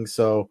kickboxing.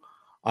 So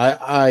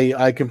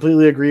I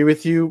completely agree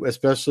with you,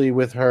 especially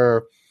with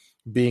her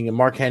being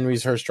Mark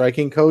Henry's her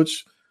striking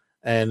coach,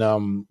 and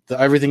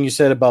everything you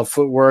said about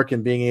footwork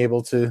and being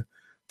able to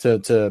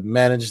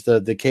manage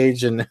the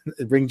cage and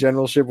ring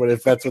generalship,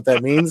 if that's what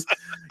that means.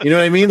 You know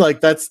what I mean?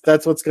 Like that's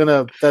what's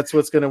gonna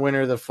win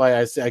her the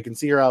fight. I can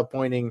see her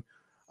outpointing.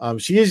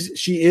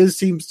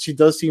 She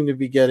does seem to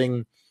be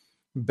getting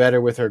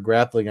better with her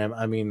grappling.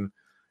 I mean,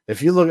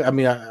 if you look, I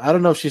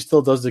don't know if she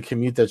still does the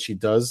commute that she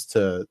does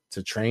to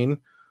train,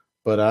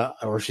 but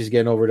or she's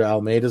getting over to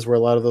Almeida's where a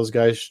lot of those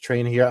guys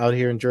train out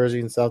here in Jersey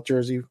and South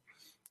Jersey.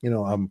 You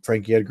know,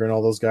 Frankie Edgar and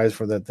all those guys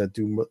for that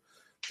do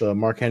the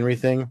Mark Henry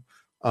thing.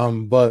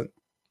 Yeah,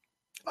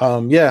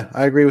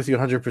 I agree with you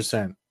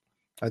 100%.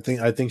 I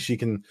think she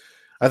can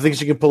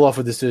pull off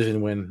a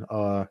decision win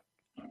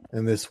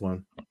in this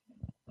one.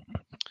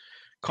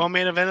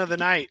 Co-main event of the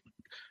night.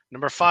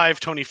 Number 5,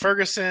 Tony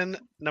Ferguson.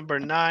 Number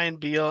 9,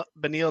 Beneil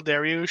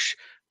Dariush.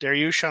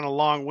 Dariush on a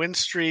long win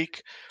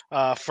streak.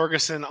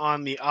 Ferguson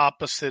on the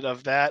opposite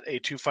of that, a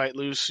 2-fight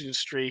losing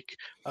streak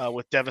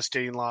with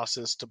devastating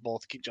losses to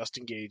both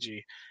Justin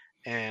Gaethje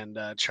and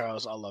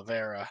Charles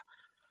Oliveira.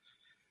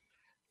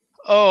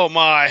 Oh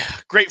my,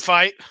 great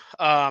fight.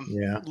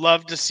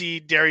 Love to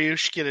see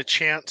Dariush get a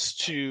chance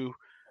to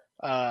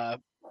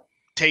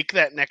take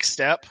that next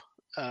step.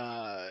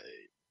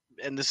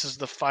 And this is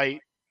the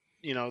fight,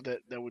 that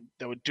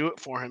would do it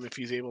for him if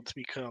he's able to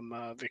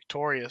become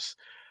victorious.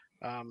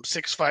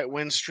 6-fight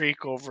win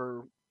streak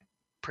over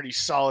pretty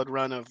solid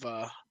run of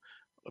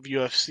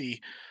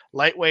UFC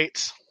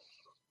lightweights.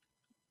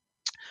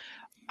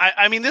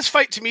 I mean, this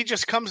fight to me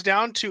just comes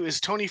down to,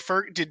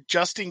 did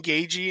Justin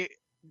Gaethje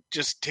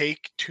just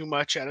take too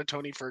much out of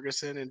Tony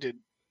Ferguson, and did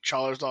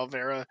Charles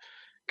Oliveira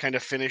kind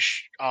of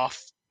finish off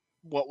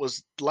what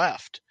was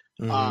left?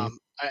 Mm-hmm.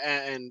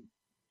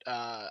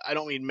 I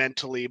don't mean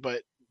mentally,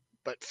 but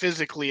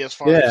physically, as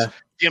far as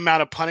the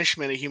amount of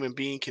punishment a human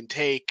being can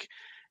take,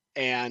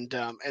 and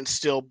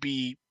still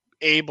be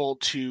able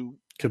to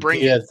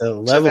bring it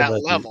to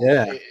that level.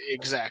 Yeah,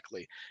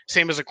 exactly.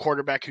 Same as a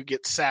quarterback who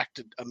gets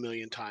sacked a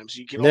million times.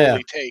 You can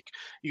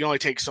only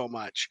take so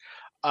much.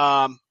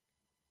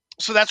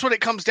 So that's what it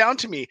comes down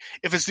to me.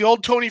 If it's the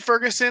old Tony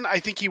Ferguson, I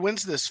think he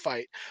wins this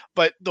fight.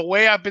 But the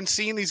way I've been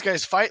seeing these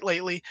guys fight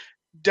lately,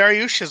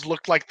 Dariush has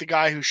looked like the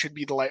guy who should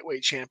be the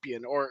lightweight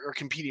champion or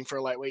competing for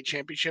a lightweight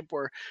championship,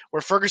 where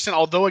Ferguson,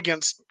 although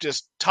against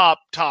just top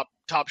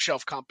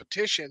shelf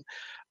competition,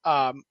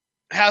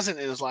 hasn't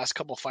in his last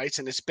couple fights,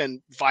 and it's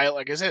been violent.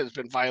 Like I said, it's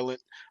been violent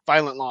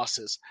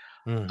losses.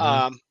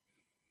 Mm-hmm.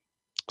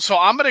 So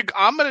I'm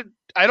gonna.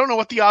 I don't know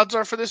what the odds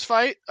are for this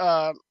fight.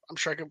 I'm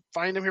sure I can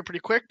find them here pretty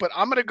quick, but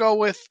I'm gonna go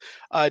with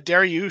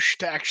Dariush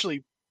to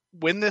actually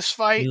win this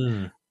fight.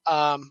 Mm.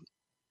 Um,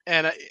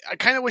 and I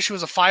kind of wish it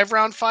was a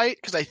 5-round fight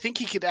because I think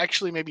he could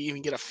actually maybe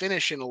even get a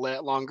finish in a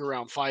longer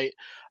round fight.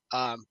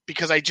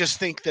 Because I just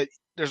think that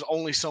there's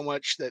only so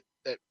much that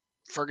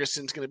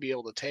Ferguson's going to be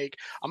able to take.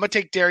 I'm going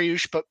to take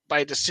Dariush, but by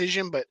a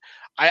decision. But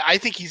I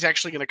think he's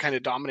actually going to kind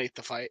of dominate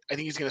the fight. I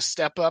think he's going to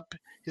step up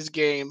his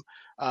game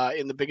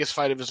in the biggest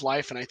fight of his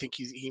life, and I think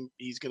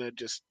he's going to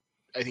just.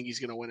 I think he's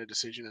going to win a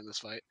decision in this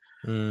fight.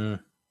 Mm.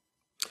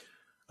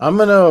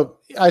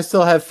 I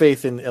still have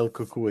faith in El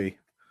Cucuy.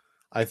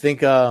 I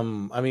think. I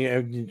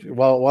mean,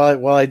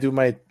 while I do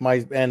my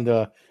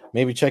end,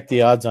 maybe check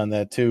the odds on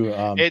that too.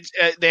 It's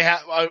they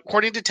have,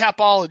 according to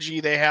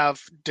Tapology, they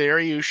have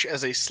Dariush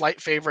as a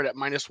slight favorite at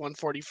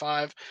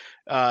 -145.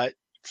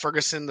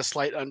 Ferguson, the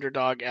slight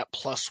underdog, at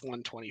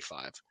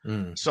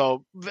 +125.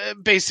 So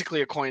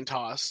basically a coin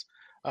toss,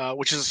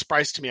 which is a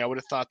surprise to me. I would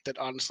have thought that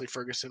honestly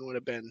Ferguson would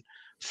have been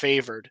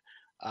favored,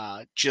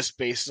 just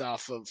based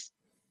off of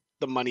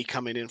the money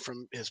coming in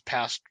from his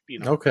past,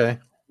 Okay.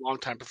 long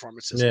time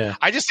performances. Yeah.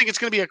 I just think it's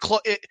going to be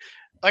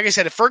like I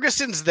said, if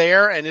Ferguson's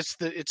there and it's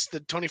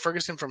the Tony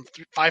Ferguson from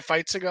 5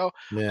 fights ago,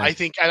 Yeah. I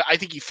think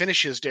he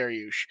finishes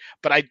Dariush,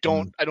 but I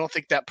don't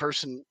think that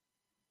person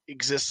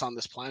exists on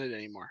this planet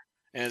anymore.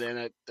 And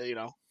I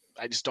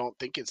just don't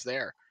think it's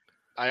there.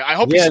 I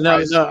hope he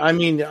surprises me. I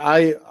mean,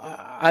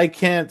 I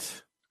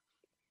can't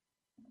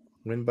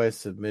win by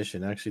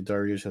submission. Actually,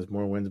 Dariush has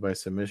more wins by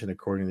submission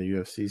according to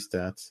UFC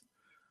stats.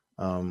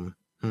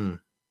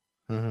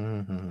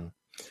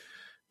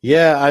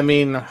 Yeah, I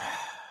mean,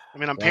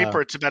 on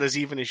paper, it's about as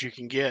even as you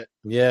can get.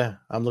 Yeah,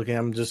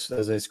 I'm just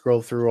as I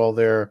scroll through all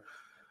the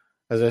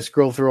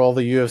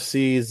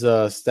UFC's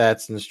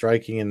stats and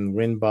striking and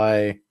win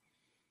by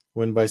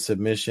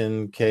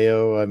submission,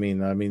 KO. I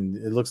mean,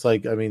 it looks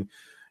like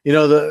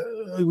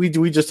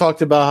we just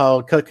talked about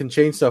how cut can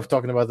change stuff.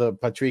 Talking about the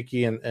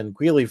Patricky and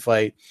Queally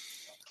fight.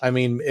 I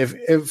mean,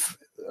 if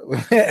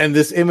and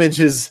this image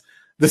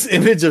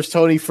of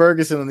Tony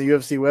Ferguson on the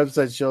UFC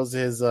website shows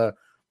his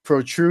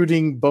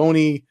protruding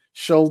bony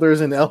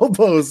shoulders and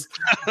elbows,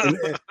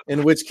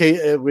 in which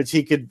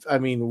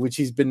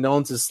he's been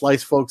known to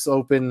slice folks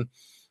open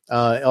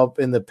up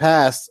in the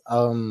past.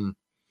 I'm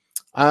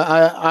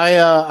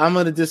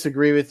going to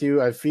disagree with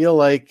you. I feel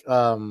like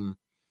when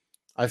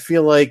you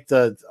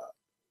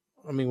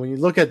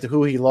look at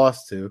who he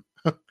lost to,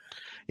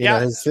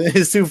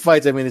 his 2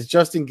 fights. I mean, it's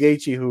Justin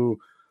Gaethje who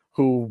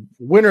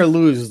win or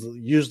lose.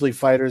 Usually,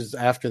 fighters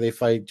after they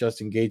fight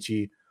Justin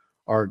Gaethje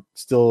are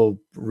still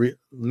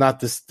not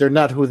this. They're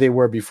not who they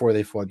were before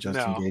they fought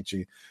Justin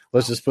Gaethje.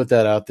 Let's just put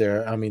that out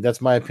there. I mean,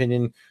 that's my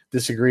opinion.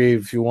 Disagree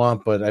if you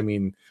want, but I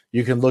mean,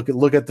 you can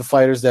look at the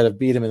fighters that have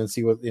beat him and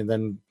see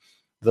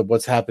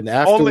what's happened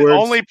afterwards.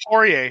 Only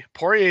Poirier.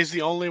 Poirier is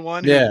the only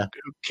one who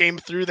came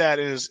through that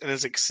and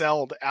has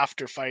excelled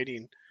after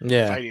fighting.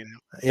 Fighting him.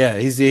 Yeah,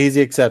 he's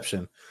the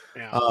exception.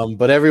 Yeah.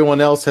 But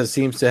everyone else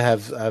seems to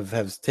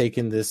have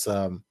taken this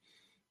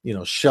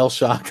shell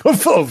shock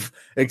of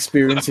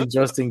experiencing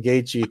Justin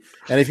Gaethje.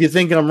 And if you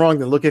think I'm wrong,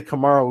 then look at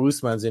Kamaru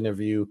Usman's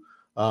interview,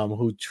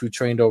 who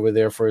trained over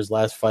there for his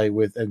last fight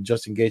with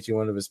Justin Gaethje,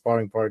 one of his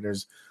sparring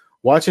partners.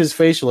 Watch his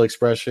facial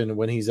expression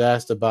when he's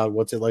asked about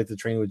what's it like to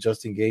train with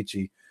Justin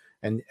Gaethje,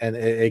 and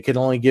it can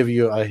only give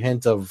you a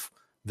hint of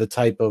the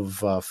type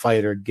of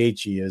fighter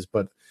Gaethje is.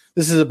 But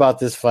this is about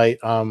this fight.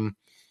 I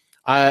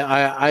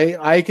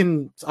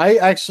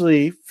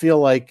actually feel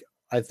like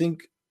I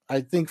think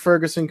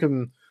Ferguson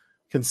can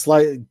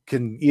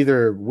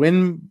either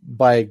win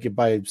by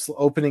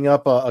opening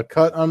up a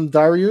cut on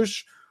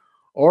Dariush,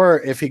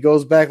 or if he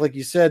goes back, like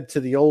you said, to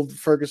the old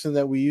Ferguson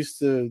that we used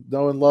to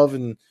know and love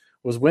and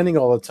was winning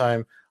all the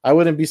time, I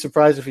wouldn't be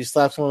surprised if he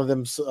slaps one of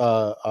them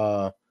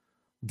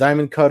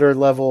diamond cutter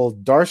level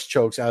Darce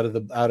chokes out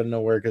of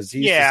nowhere, because he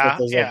used to set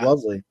those up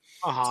lovely.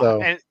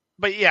 So, and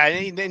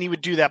then he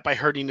would do that by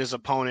hurting his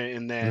opponent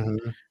and then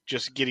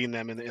just getting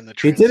them in the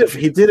He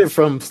did it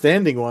from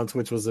standing once,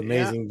 which was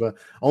amazing, but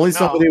only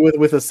somebody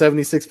with a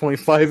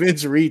 76.5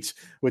 inch reach,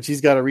 which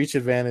he's got a reach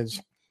advantage.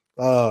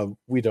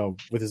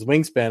 With his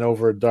wingspan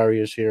over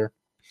Dariush here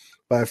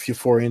by a few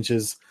 4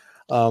 inches.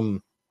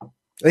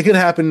 It could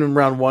happen in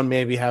round 1,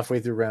 maybe halfway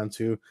through round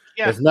 2.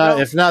 Yeah, if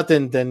not,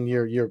 then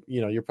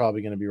you're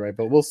probably going to be right,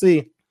 but we'll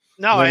see.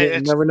 No,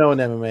 never know in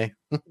MMA.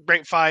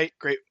 Great fight,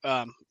 great.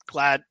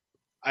 Glad.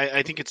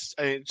 I think it's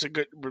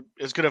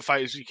as good a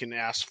fight as you can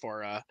ask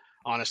for.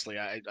 Honestly,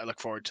 I look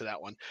forward to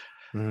that one.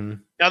 Mm-hmm.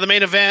 Now the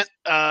main event,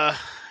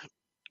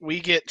 we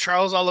get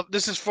Charles Oliveira.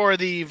 This is for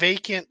the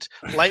vacant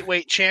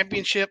lightweight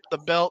championship. The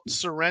belt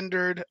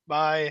surrendered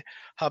by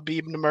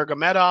Khabib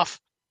Nurmagomedov.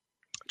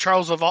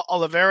 Charles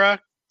Oliveira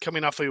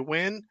coming off a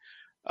win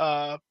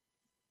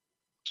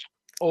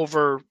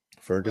over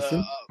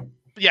Ferguson.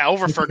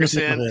 Over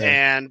Ferguson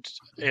and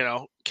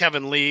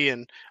Kevin Lee,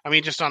 and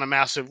just on a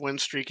massive win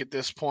streak at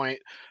this point.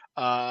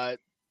 Uh,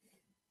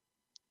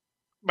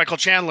 Michael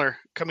Chandler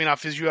coming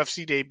off his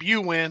UFC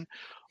debut win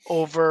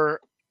over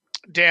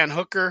Dan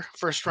Hooker,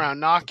 first round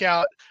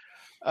knockout.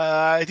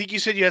 I think you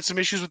said you had some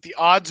issues with the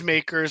odds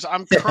makers.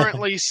 I'm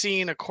currently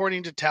seeing,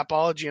 according to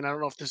Tapology, and I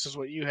don't know if this is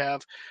what you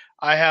have,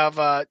 I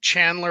have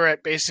Chandler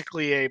at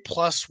basically a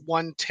plus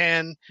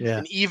 110, Yeah.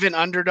 an even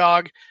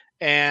underdog,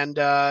 and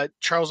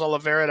Charles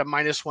Oliveira at a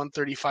minus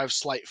 135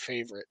 slight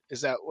favorite.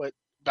 Is that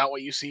about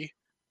what you see?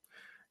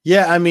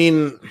 Yeah, I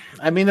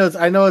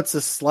know it's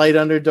a slight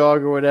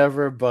underdog or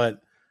whatever, but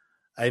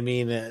I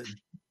mean,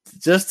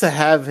 just to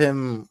have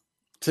him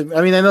I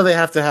know they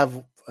have to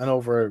have an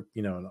over,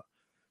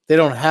 they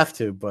don't have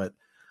to, but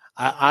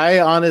I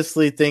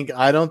honestly think,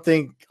 I don't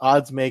think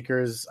odds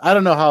makers, I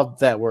don't know how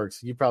that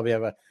works. You probably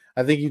have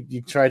I think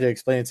you tried to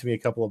explain it to me a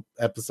couple of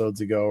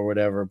episodes ago or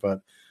whatever, but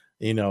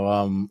I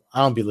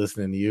don't be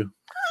listening to you.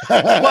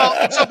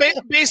 Well, so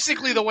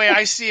basically, the way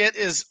I see it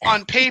is,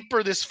 on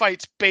paper, this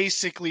fight's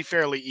basically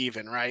fairly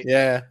even, right?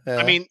 Yeah,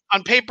 I mean,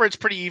 on paper, it's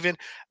pretty even.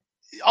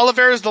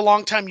 Oliveira is the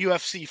longtime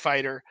UFC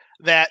fighter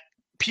that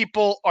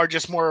people are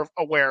just more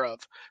aware of.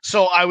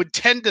 So I would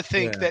tend to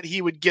think that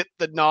he would get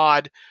the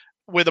nod,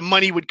 where the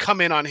money would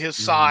come in on his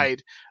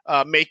side,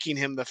 making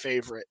him the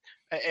favorite.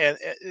 And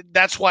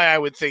that's why I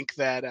would think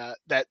that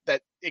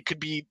that it could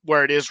be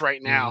where it is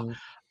right now.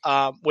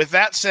 With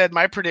that said,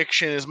 my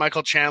prediction is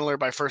Michael Chandler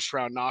by first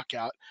round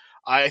knockout.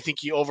 I think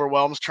he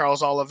overwhelms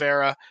Charles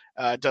Oliveira,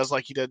 does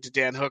like he did to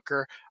Dan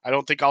Hooker. I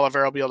don't think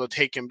Oliveira will be able to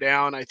take him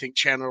down. I think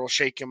Chandler will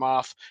shake him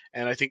off,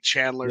 and I think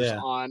Chandler's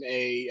on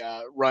a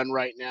run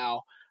right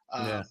now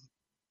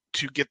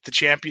to get the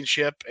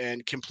championship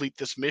and complete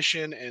this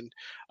mission, and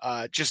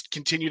just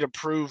continue to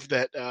prove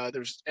that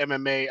there's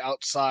MMA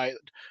outside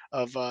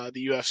of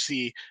the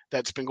UFC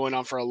that's been going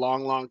on for a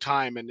long, long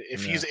time. And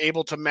if he's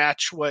able to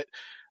match what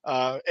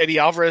Eddie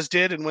Alvarez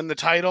did and win the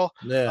title,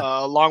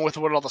 along with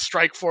what all the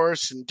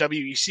Strikeforce and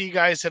WEC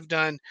guys have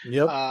done,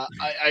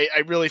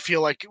 I really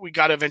feel like we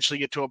got to eventually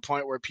get to a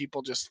point where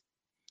people just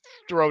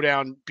throw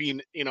down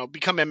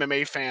become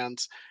MMA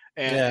fans,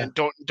 and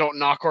don't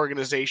knock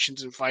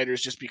organizations and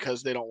fighters just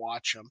because they don't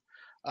watch them.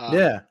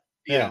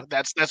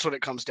 That's what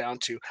it comes down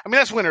to. I mean,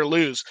 that's win or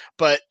lose,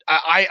 but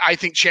I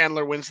think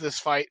Chandler wins this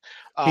fight.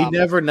 He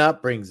never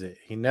not brings it.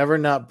 He never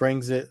not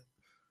brings it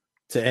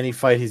to any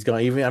fight he's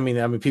going. Even I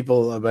mean,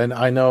 people. And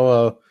I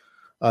know,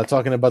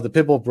 talking about the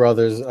Pitbull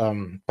brothers,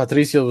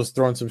 Patricio was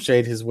throwing some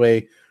shade his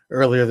way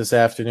earlier this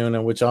afternoon,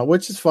 and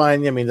which is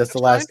fine. I mean, that's the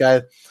last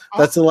guy.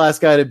 That's the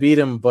last guy to beat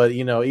him. But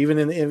even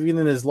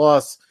in his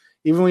loss,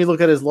 even when you look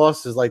at his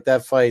losses, like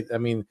that fight, I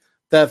mean,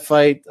 that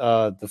fight,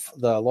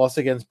 the loss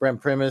against Brent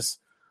Primus,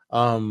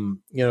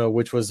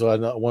 which was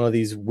one of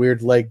these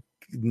weird leg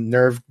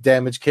nerve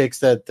damage kicks,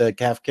 that the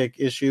calf kick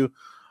issue.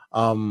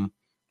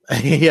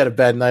 He had a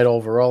bad night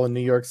overall in New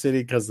York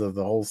City because of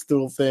the whole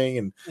stool thing,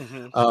 and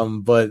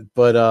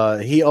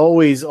but he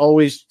always,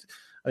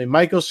 I mean,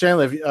 Michael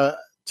Chandler.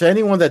 To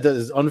anyone that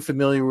is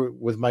unfamiliar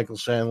with Michael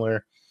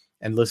Chandler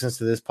and listens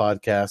to this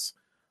podcast,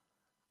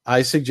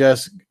 I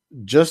suggest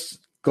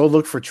just go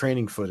look for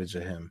training footage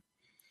of him.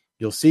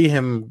 You'll see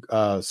him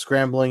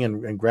scrambling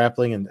and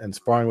grappling and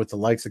sparring with the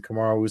likes of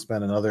Kamaru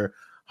Usman and other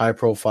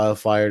high-profile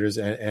fighters,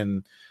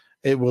 and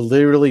it will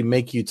literally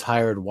make you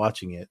tired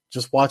watching it.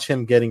 Just watch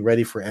him getting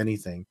ready for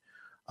anything.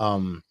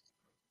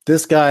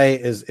 This guy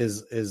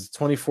is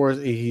 24.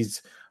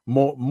 He's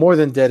more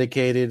than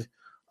dedicated.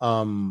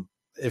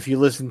 If you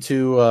listen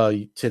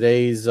to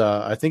today's,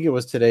 I think it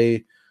was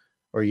today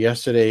or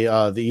yesterday,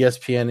 the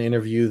ESPN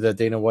interview that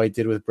Dana White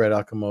did with Brett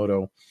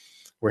Okamoto,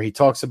 where he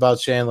talks about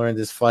Chandler in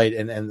this fight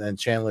and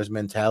Chandler's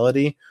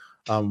mentality,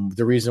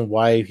 the reason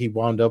why he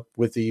wound up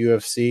with the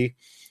UFC,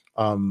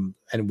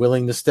 and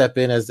willing to step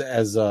in as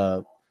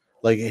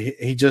like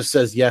he just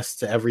says yes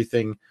to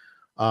everything.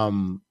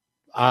 I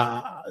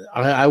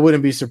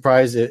wouldn't be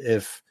surprised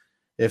if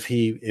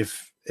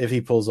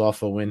he pulls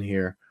off a win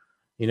here.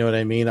 You know what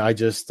I mean? I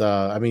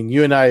mean,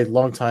 you and I,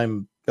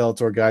 longtime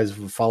Bellator guys,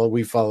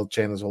 we followed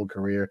Chandler's whole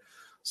career.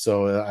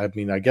 So I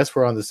mean, I guess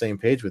we're on the same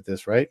page with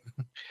this, right?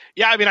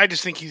 Yeah, I mean, I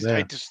just think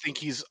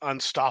he's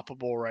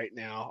unstoppable right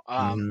now.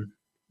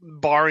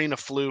 Barring a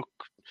fluke.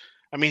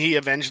 I mean, he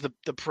avenged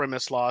the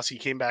Primus loss. He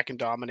came back and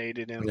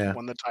dominated and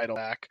won the title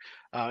back.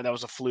 That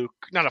was a fluke,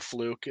 not a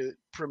fluke.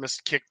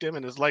 Primus kicked him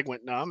and his leg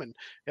went numb, and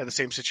had the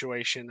same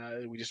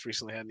situation we just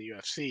recently had in the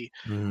UFC.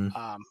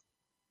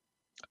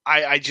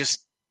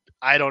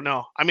 I don't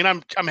know. I mean,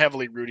 I'm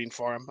heavily rooting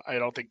for him. I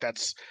don't think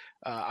that's.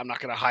 I'm not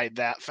going to hide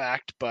that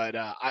fact, but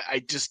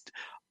I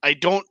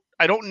don't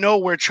know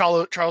where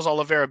Charles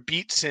Oliveira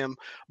beats him,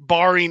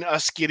 barring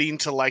us getting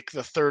to like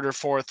the third or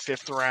fourth,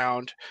 fifth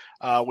round,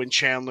 when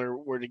Chandler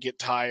were to get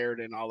tired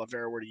and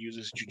Oliveira were to use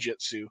his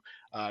jiu-jitsu,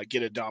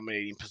 get a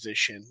dominating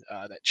position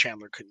that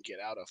Chandler couldn't get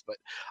out of. But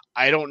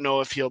I don't know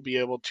if he'll be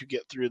able to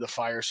get through the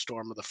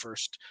firestorm of the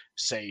first,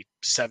 say,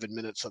 7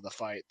 minutes of the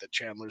fight that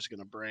Chandler's going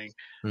to bring.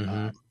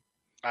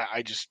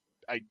 I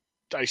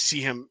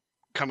see him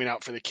coming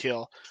out for the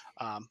kill.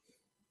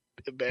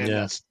 and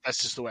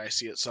that's just the way I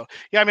see it. So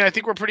yeah, I mean, I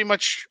think we're pretty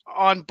much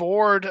on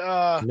board.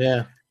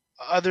 Yeah.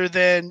 Other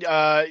than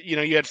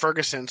you had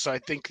Ferguson, so I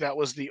think that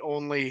was the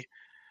only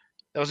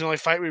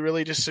fight we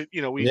really just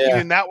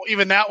even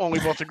that one we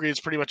both agree is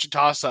pretty much a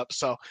toss up.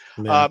 So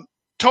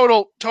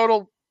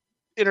total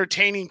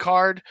entertaining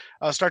card,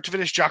 start to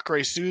finish.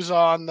 Jacare Souza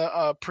on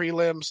the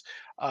prelims,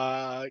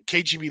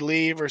 KGB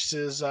Lee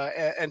versus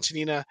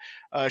Antonina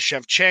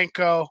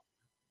Shevchenko,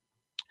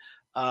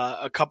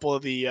 a couple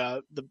of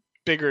the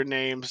bigger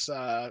names,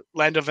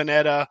 Lando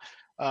Veneta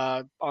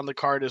on the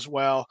card as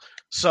well.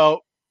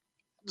 So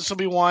this will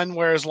be one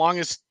where, as long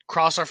as,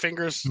 cross our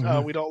fingers,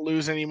 we don't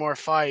lose any more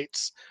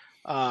fights,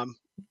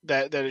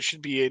 that it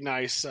should be a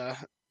nice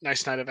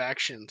night of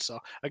action. So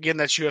again,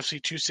 that's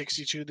UFC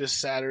 262 this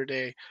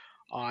Saturday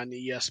on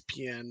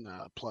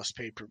ESPN Plus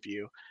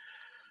pay-per-view.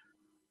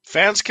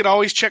 Fans can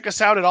always check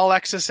us out at All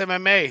Access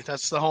MMA.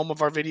 That's the home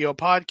of our video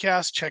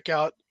podcast. Check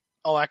out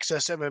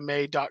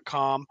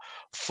allaccessmma.com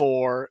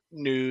for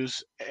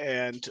news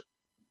and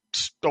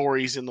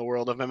stories in the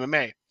world of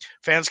MMA.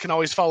 Fans can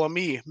always follow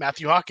me,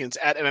 Matthew Hawkins,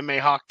 at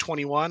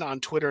MMAHawk21 on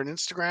Twitter and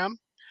Instagram.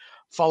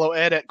 Follow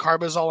Ed at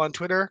Carbazol on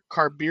Twitter,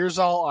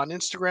 Carbeerzol on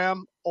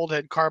Instagram,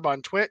 Oldhead Carb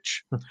on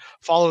Twitch.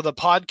 Follow the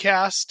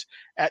podcast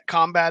at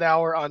Combat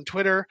Hour on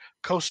Twitter,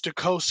 Coast to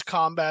Coast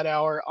Combat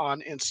Hour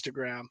on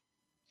Instagram.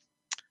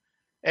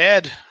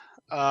 Ed,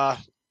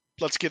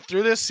 let's get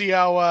through this, see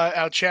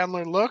how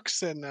Chandler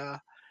looks, and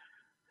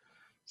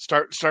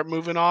start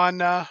moving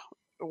on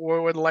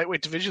where the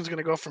lightweight division is going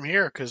to go from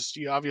here, because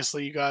you got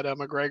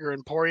McGregor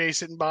and Poirier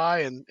sitting by,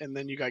 and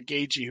then you got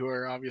Gaethje, who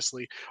are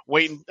obviously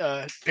waiting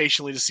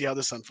patiently to see how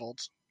this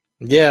unfolds.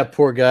 Yeah,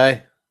 poor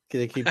guy.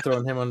 They keep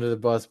throwing him under the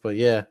bus, but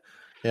yeah.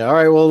 All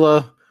right,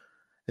 well,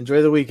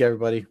 enjoy the week,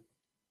 everybody.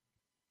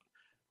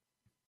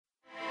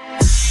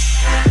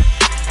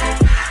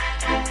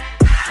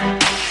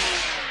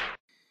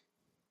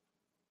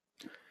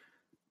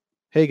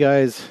 Hey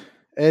guys,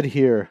 Ed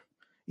here.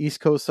 East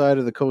Coast side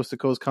of the Coast to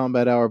Coast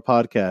Combat Hour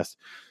podcast.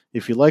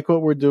 If you like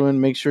what we're doing,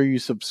 make sure you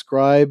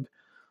subscribe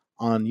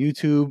on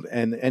YouTube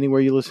and anywhere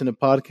you listen to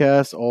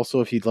podcasts. Also,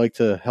 if you'd like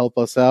to help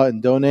us out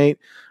and donate,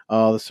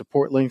 the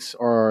support links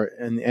are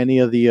in any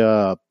of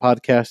the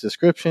podcast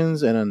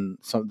descriptions, and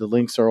the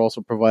links are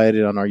also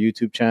provided on our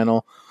YouTube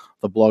channel,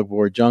 The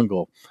Blogboard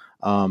Jungle.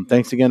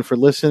 Thanks again for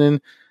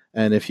listening,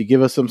 and if you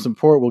give us some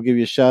support, we'll give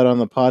you a shout out on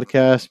the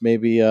podcast,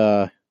 maybe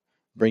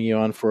bring you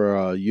on for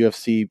a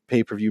UFC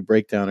pay-per-view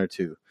breakdown or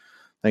two.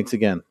 Thanks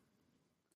again.